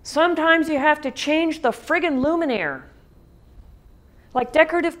 Sometimes you have to change the friggin' luminaire. Like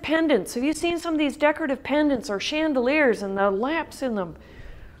decorative pendants. Have you seen some of these decorative pendants or chandeliers, and the lamps in them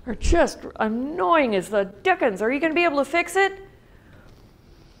are just annoying as the dickens? Are you going to be able to fix it?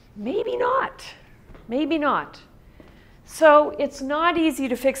 Maybe not. Maybe not. So it's not easy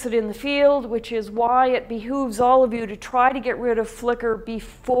to fix it in the field, which is why it behooves all of you to try to get rid of flicker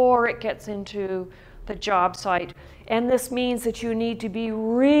before it gets into the job site. And this means that you need to be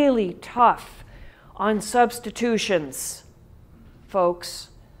really tough on substitutions, folks.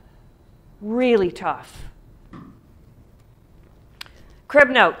 Really tough. Crib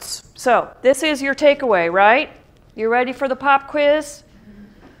notes. So this is your takeaway, right? You ready for the pop quiz?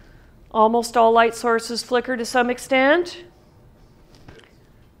 Almost all light sources flicker to some extent.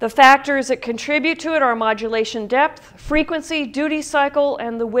 The factors that contribute to it are modulation depth, frequency, duty cycle,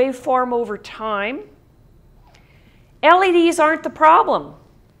 and the waveform over time. LEDs aren't the problem.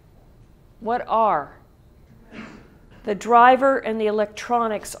 What are? The driver and the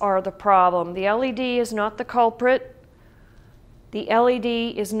electronics are the problem. The LED is not the culprit. The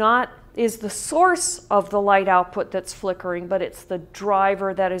LED is the source of the light output that's flickering, but it's the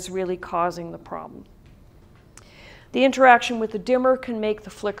driver that is really causing the problem. The interaction with the dimmer can make the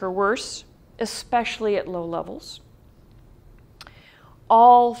flicker worse, especially at low levels.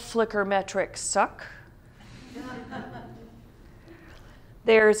 All flicker metrics suck.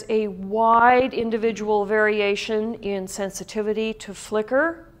 There's a wide individual variation in sensitivity to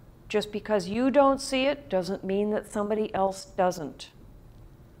flicker. Just because you don't see it doesn't mean that somebody else doesn't.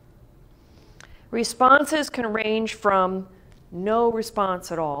 Responses can range from no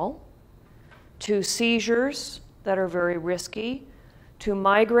response at all, to seizures that are very risky, to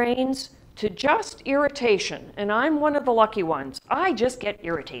migraines, to just irritation. And I'm one of the lucky ones. I just get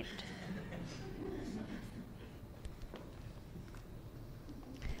irritated.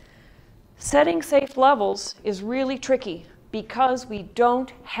 Setting safe levels is really tricky because we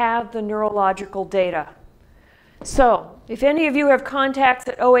don't have the neurological data. So if any of you have contacts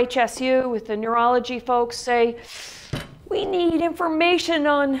at OHSU with the neurology folks, say, we need information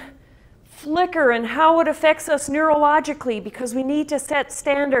on flicker and how it affects us neurologically because we need to set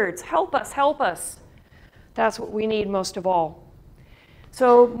standards. Help us, help us. That's what we need most of all.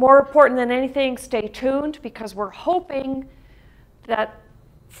 So more important than anything, stay tuned, because we're hoping that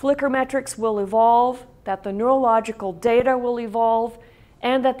flicker metrics will evolve, that the neurological data will evolve,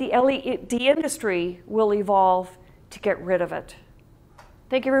 and that the LED industry will evolve to get rid of it.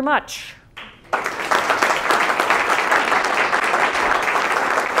 Thank you very much.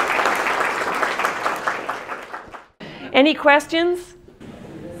 Any questions?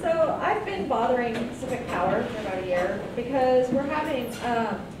 So I've been bothering Pacific Power for about a year because we're having,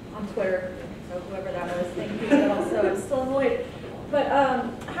 on Twitter, so whoever that was, thank you, but also I'm still annoyed. But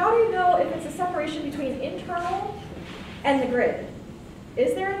how do you know if it's a separation between internal and the grid?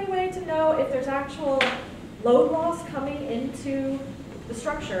 Is there any way to know if there's actual load loss coming into the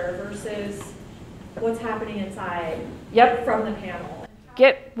structure versus what's happening inside from the panel?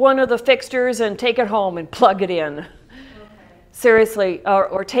 Get one of the fixtures and take it home and plug it in. Seriously,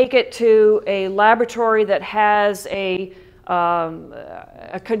 or take it to a laboratory that has a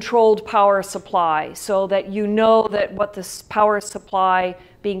controlled power supply, so that you know that what this power supply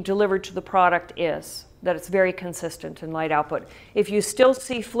being delivered to the product is, that it's very consistent in light output. If you still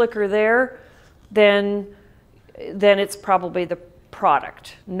see flicker there, then it's probably the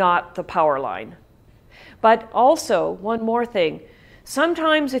product, not the power line. But also, one more thing,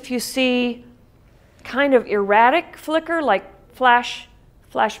 sometimes if you see kind of erratic flicker, like flash,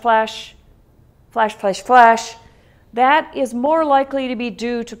 flash, flash, flash, flash, flash, that is more likely to be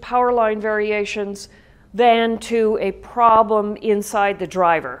due to power line variations than to a problem inside the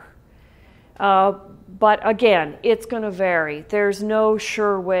driver. But again, it's going to vary. There's no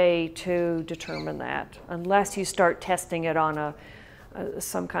sure way to determine that unless you start testing it on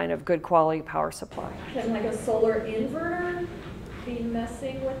some kind of good quality power supply. Can like a solar inverter be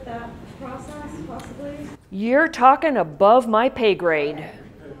messing with that process, possibly? You're talking above my pay grade.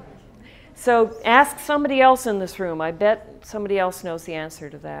 So ask somebody else in this room. I bet somebody else knows the answer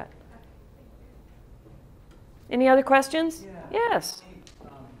to that. Any other questions? Yeah. Yes.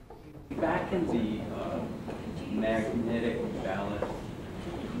 Back in the magnetically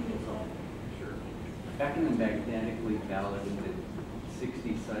balanced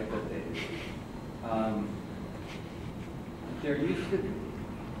 60 cycle days, there used to,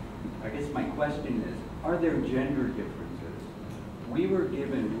 I guess my question is, are there gender differences? We were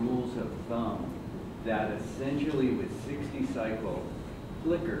given rules of thumb that essentially with 60 cycle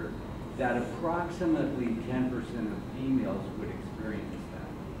flicker, that approximately 10% of females would experience that.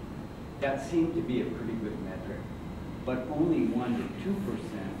 That seemed to be a pretty good metric, but only 1 to 2%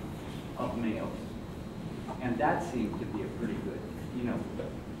 of males. And that seemed to be a pretty good,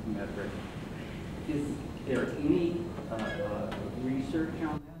 metric. Is there any research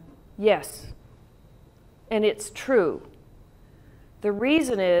on that? Yes. And it's true. The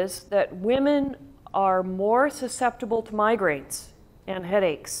reason is that women are more susceptible to migraines and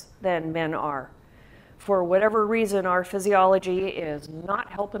headaches than men are. For whatever reason, our physiology is not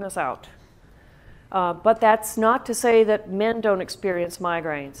helping us out. But that's not to say that men don't experience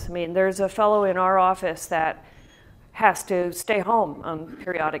migraines. I mean, there's a fellow in our office that has to stay home on a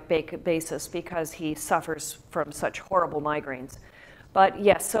periodic basis because he suffers from such horrible migraines. But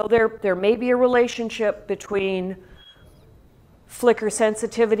yes, so there may be a relationship between flicker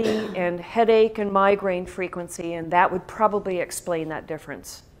sensitivity and headache and migraine frequency, and that would probably explain that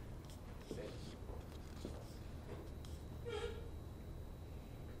difference.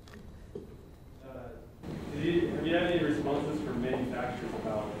 Have you had any responses from manufacturers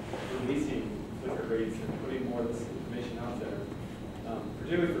about releasing flicker rates and putting more of this information out there?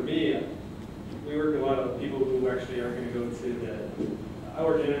 Particularly for me, we work with a lot of people who actually are going to go to the, I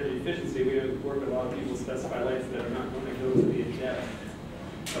work in energy efficiency, we work with a lot of people who specify lights that are not going to go to the depth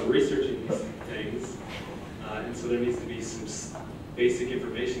of researching these things. And so there needs to be some basic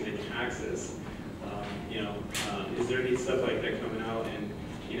information they can access. Is there any stuff like that coming out? And,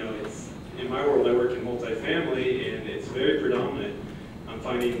 it's, in my world, I work in multifamily, and it's very predominant. I'm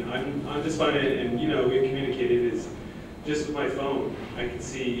just finding, and we've communicated, is just with my phone, I can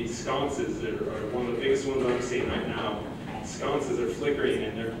see sconces that are one of the biggest ones I'm seeing right now. Sconces are flickering,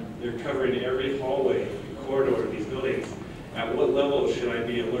 and they're covering every hallway, corridor of these buildings. At what level should I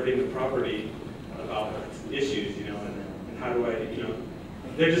be alerting the property about issues, and how do I,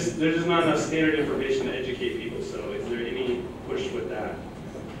 there's just not enough standard information to educate people, so is there any push with that?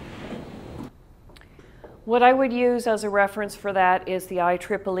 What I would use as a reference for that is the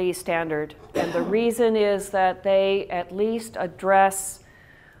IEEE standard. And the reason is that they at least address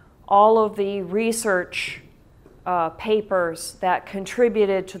all of the research papers that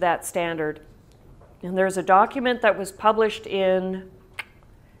contributed to that standard. And there's a document that was published in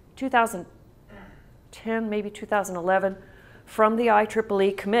 2000, 2010, maybe 2011, from the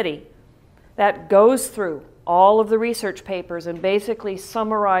IEEE committee that goes through all of the research papers and basically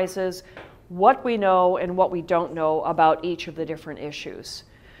summarizes what we know and what we don't know about each of the different issues.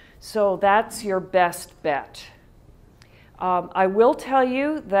 So that's your best bet. I will tell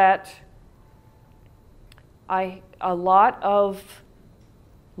you that a lot of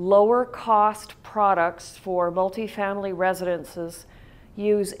lower cost products for multifamily residences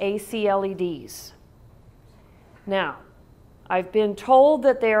use AC LEDs. Now, I've been told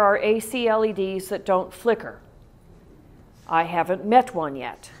that there are AC LEDs that don't flicker. I haven't met one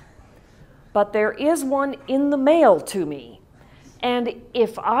yet. But there is one in the mail to me. And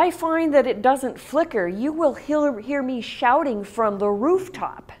if I find that it doesn't flicker, you will hear me shouting from the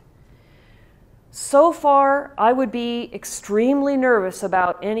rooftop. So far, I would be extremely nervous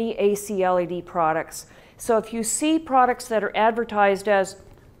about any AC LED products. So if you see products that are advertised as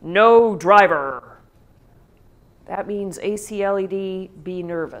no driver, that means AC LED, be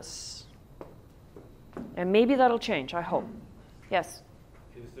nervous. And maybe that'll change, I hope. Yes?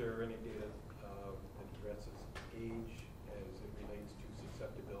 Is there any data that addresses age as it relates to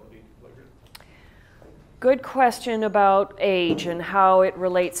susceptibility to flicker? Good question about age and how it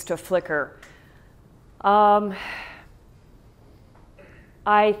relates to flicker. I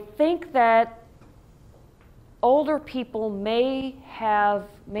think that older people may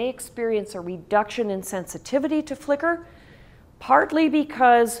experience a reduction in sensitivity to flicker, partly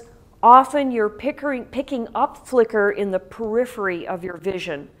because often you're picking up flicker in the periphery of your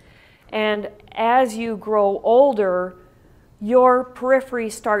vision. And as you grow older, your periphery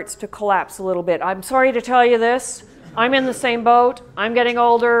starts to collapse a little bit. I'm sorry to tell you this. I'm in the same boat. I'm getting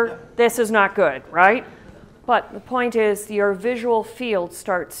older. This is not good, right? But the point is your visual field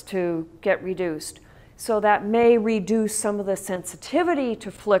starts to get reduced. So that may reduce some of the sensitivity to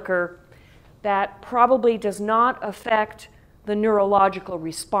flicker. That probably does not affect the neurological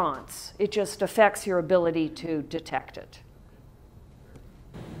response. It just affects your ability to detect it.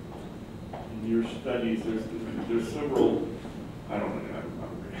 In your studies, there's several, I don't know,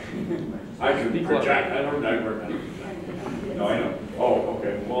 I can project, I don't know. No, I know. Oh,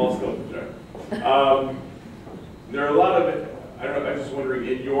 okay, well, I'll still project. There are a lot of, I'm just wondering,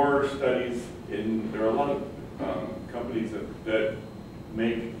 in your studies, there are a lot of companies that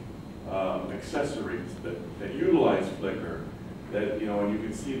make accessories that utilize flicker, that, you know, and you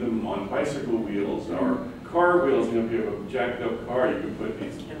can see them on bicycle wheels or car wheels. You know, if you have a jacked up car, you can put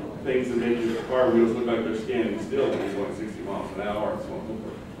these things that make your car wheels look like they're standing still when you're going 60 miles an hour and so on and so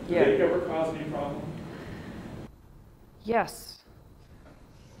forth. Do they ever cause any problem? Yes.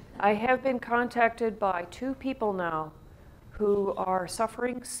 I have been contacted by 2 people now who are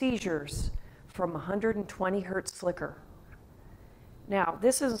suffering seizures from 120 hertz flicker. Now,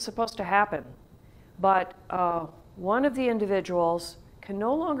 this isn't supposed to happen, but one of the individuals can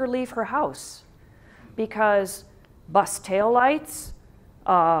no longer leave her house because bus taillights,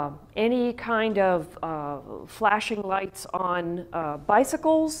 any kind of flashing lights on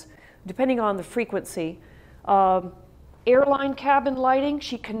bicycles, depending on the frequency, airline cabin lighting.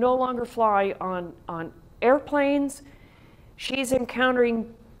 She can no longer fly on airplanes. She's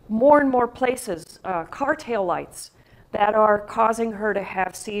encountering more and more places, car tail lights, that are causing her to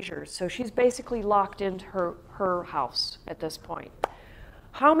have seizures. So she's basically locked into her house at this point.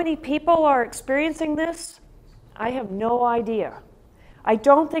 How many people are experiencing this? I have no idea. I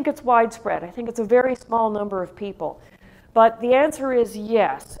don't think it's widespread. I think it's a very small number of people. But the answer is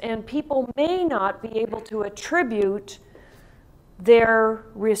yes, and people may not be able to attribute their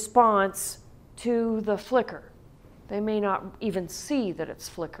response to the flicker. They may not even see that it's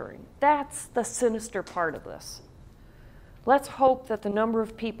flickering. That's the sinister part of this. Let's hope that the number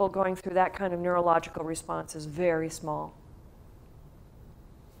of people going through that kind of neurological response is very small.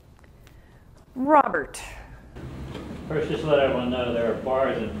 Robert. First, just to let everyone know, there are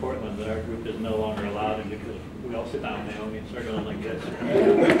bars in Portland that our group is no longer allowed in because we all sit down with Naomi and start going like this. What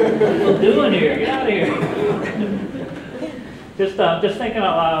are you doing here? Get out of here. Just thinking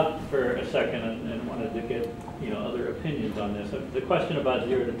out loud for a second and wanted to get other opinions on this. The question about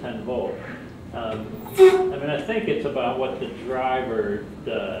 0 to 10 volt. I mean, I think it's about what the driver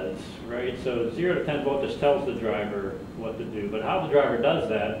does, right? So 0 to 10 volt just tells the driver what to do, but how the driver does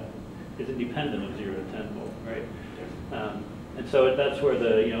that is independent of 0 to 10 volt, right? And so that's where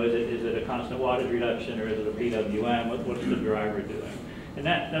is it a constant wattage reduction or is it a PWM? What's the driver doing? And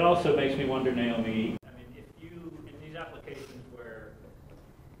that also makes me wonder, Naomi, I mean, if you, in these applications where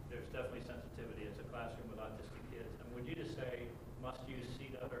there's definitely sensitivity, it's a classroom with autistic kids, and would you just say, must use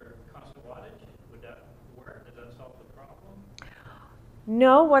seat or constant wattage? Would that work? Does that solve the problem?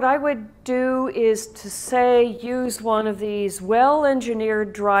 No, what I would do is to say use one of these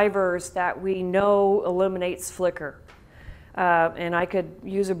well-engineered drivers that we know eliminates flicker. And I could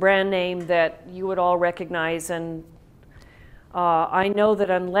use a brand name that you would all recognize, and I know that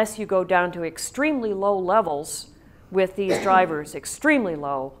unless you go down to extremely low levels with these drivers, extremely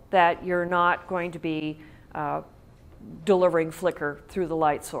low, that you're not going to be delivering flicker through the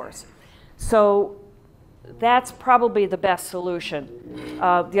light source. So that's probably the best solution.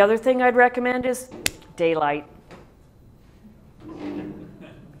 The other thing I'd recommend is daylight.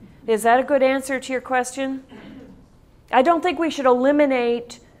 Is that a good answer to your question? I don't think we should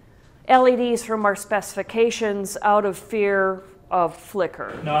eliminate LEDs from our specifications out of fear of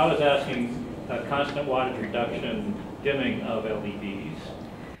flicker. No, I was asking a constant wattage reduction dimming of LEDs.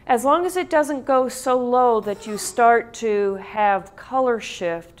 As long as it doesn't go so low that you start to have color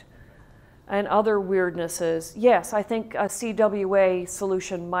shift and other weirdnesses, yes, I think a CWA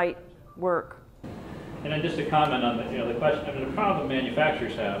solution might work. And then just to comment on the question, I mean, the problem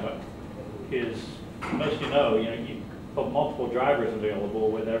manufacturers have is, most you put multiple drivers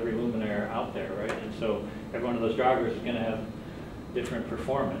available with every luminaire out there, right? And so every one of those drivers is going to have different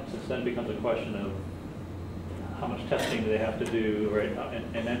performance. It then becomes a question of how much testing do they have to do, right?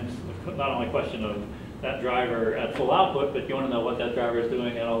 And then it's not only a question of that driver at full output, but you want to know what that driver is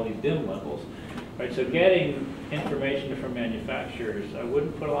doing at all these dim levels, right? So getting information from manufacturers, I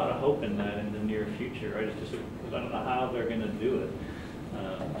wouldn't put a lot of hope in that in the near future, right? It's just because I don't know how they're going to do it.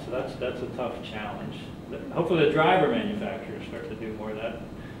 So that's a tough challenge. Hopefully the driver manufacturers start to do more of that,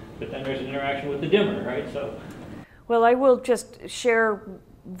 but then there's an interaction with the dimmer, right? So, well, I will just share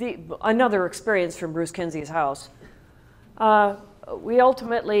another experience from Bruce Kinsey's house. We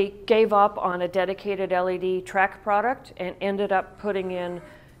ultimately gave up on a dedicated LED track product and ended up putting in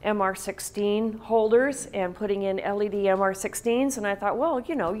MR16 holders and putting in LED MR16s. And I thought, well,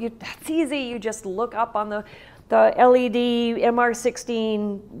 that's easy. You just look up on the LED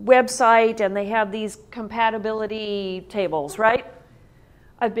MR16 website and they have these compatibility tables, right?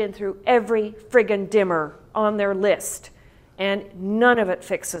 I've been through every friggin' dimmer on their list and none of it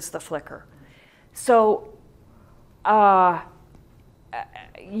fixes the flicker. So, yeah,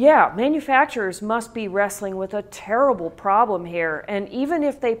 manufacturers must be wrestling with a terrible problem here. And even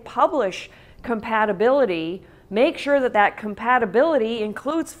if they publish compatibility, make sure that that compatibility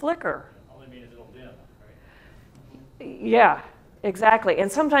includes flicker. all they mean is it'll dim, right? Yeah, exactly.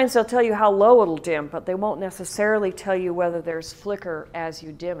 And sometimes they'll tell you how low it'll dim, but they won't necessarily tell you whether there's flicker as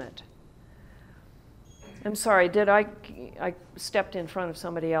you dim it. I'm sorry, I stepped in front of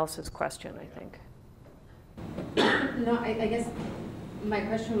somebody else's question, I think. No, I guess my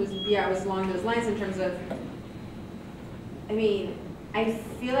question was along those lines in terms of, I mean, I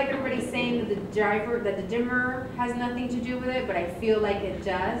feel like everybody's saying that the dimmer has nothing to do with it, but I feel like it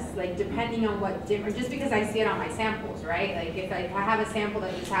does, like depending on what dimmer, just because I see it on my samples, right? Like if I have a sample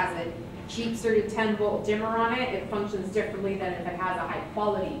that just has a cheap sort of 10-volt dimmer on it, it functions differently than if it has a high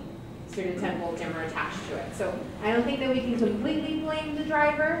quality sort of 10-volt dimmer attached to it. So I don't think that we can completely blame the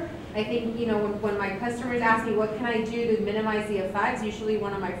driver. I think, when my customers ask me what can I do to minimize the effects, usually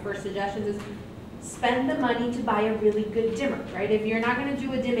one of my first suggestions is spend the money to buy a really good dimmer, right? If you're not going to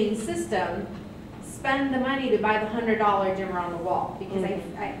do a dimming system, spend the money to buy the $100 dimmer on the wall, because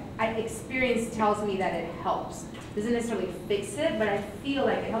experience tells me that it helps. Doesn't necessarily fix it, but I feel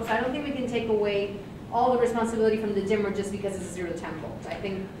like it helps. I don't think we can take away all the responsibility from the dimmer just because it's 0 to 10 volts. I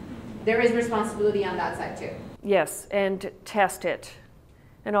think there is responsibility on that side too. Yes, and test it.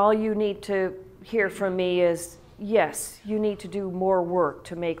 And all you need to hear from me is, yes, you need to do more work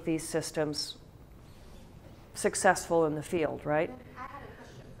to make these systems successful in the field, right? I had a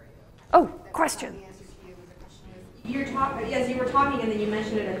question for you. Oh, question. As you were talking and then you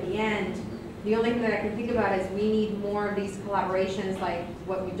mentioned it at the end, the only thing that I can think about is we need more of these collaborations like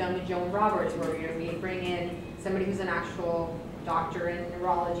what we've done with Joan Roberts, where we bring in somebody who's an actual doctor in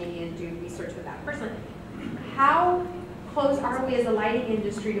neurology and do research with that person. How close are we as a lighting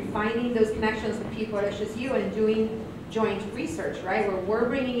industry to finding those connections with people such as you and doing joint research, right? Where we're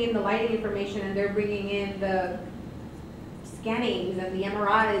bringing in the lighting information and they're bringing in the scannings and the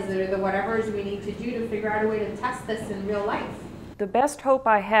MRIs or the whatevers we need to do to figure out a way to test this in real life. The best hope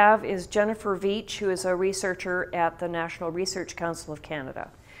I have is Jennifer Veach, who is a researcher at the National Research Council of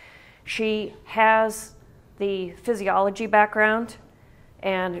Canada. She has the physiology background,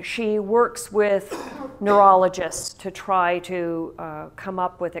 and she works with neurologists to try to come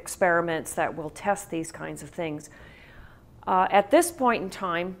up with experiments that will test these kinds of things. At this point in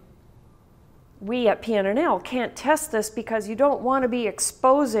time, we at PNNL can't test this because you don't want to be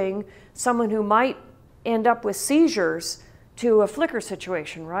exposing someone who might end up with seizures to a flicker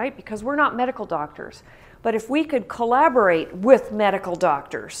situation, right? Because we're not medical doctors. But if we could collaborate with medical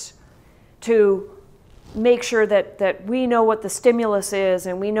doctors to make sure that we know what the stimulus is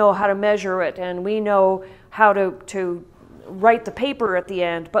and we know how to measure it and we know how to write the paper at the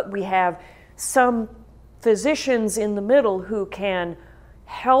end, but we have some physicians in the middle who can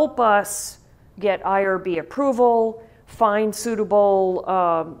help us get IRB approval, find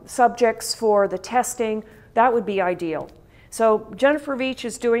suitable subjects for the testing, that would be ideal. So Jennifer Veach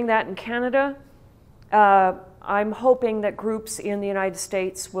is doing that in Canada. I'm hoping that groups in the United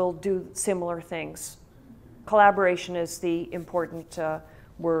States will do similar things. Collaboration is the important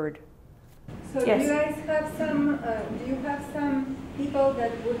word. So Yes. do you guys have some, do you have some people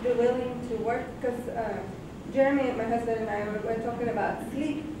that would be willing to work? Because Jeremy, my husband, and I were talking about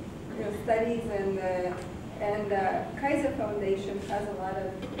sleep studies, and Kaiser Foundation has a lot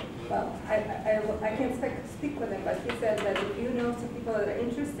of, well, I can't speak for them, but he said that if you know some people that are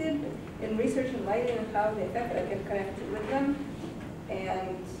interested in researching lighting and how they affect it, I can connect you with them,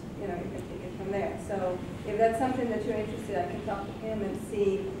 and you can take it from there. So if that's something that you're interested, I can talk to him and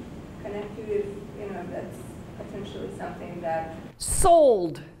see, connect you if that's potentially something that.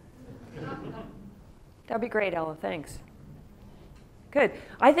 Sold. That'd be great, Ella. Thanks. Good.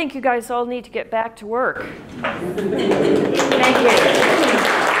 I think you guys all need to get back to work. Thank you.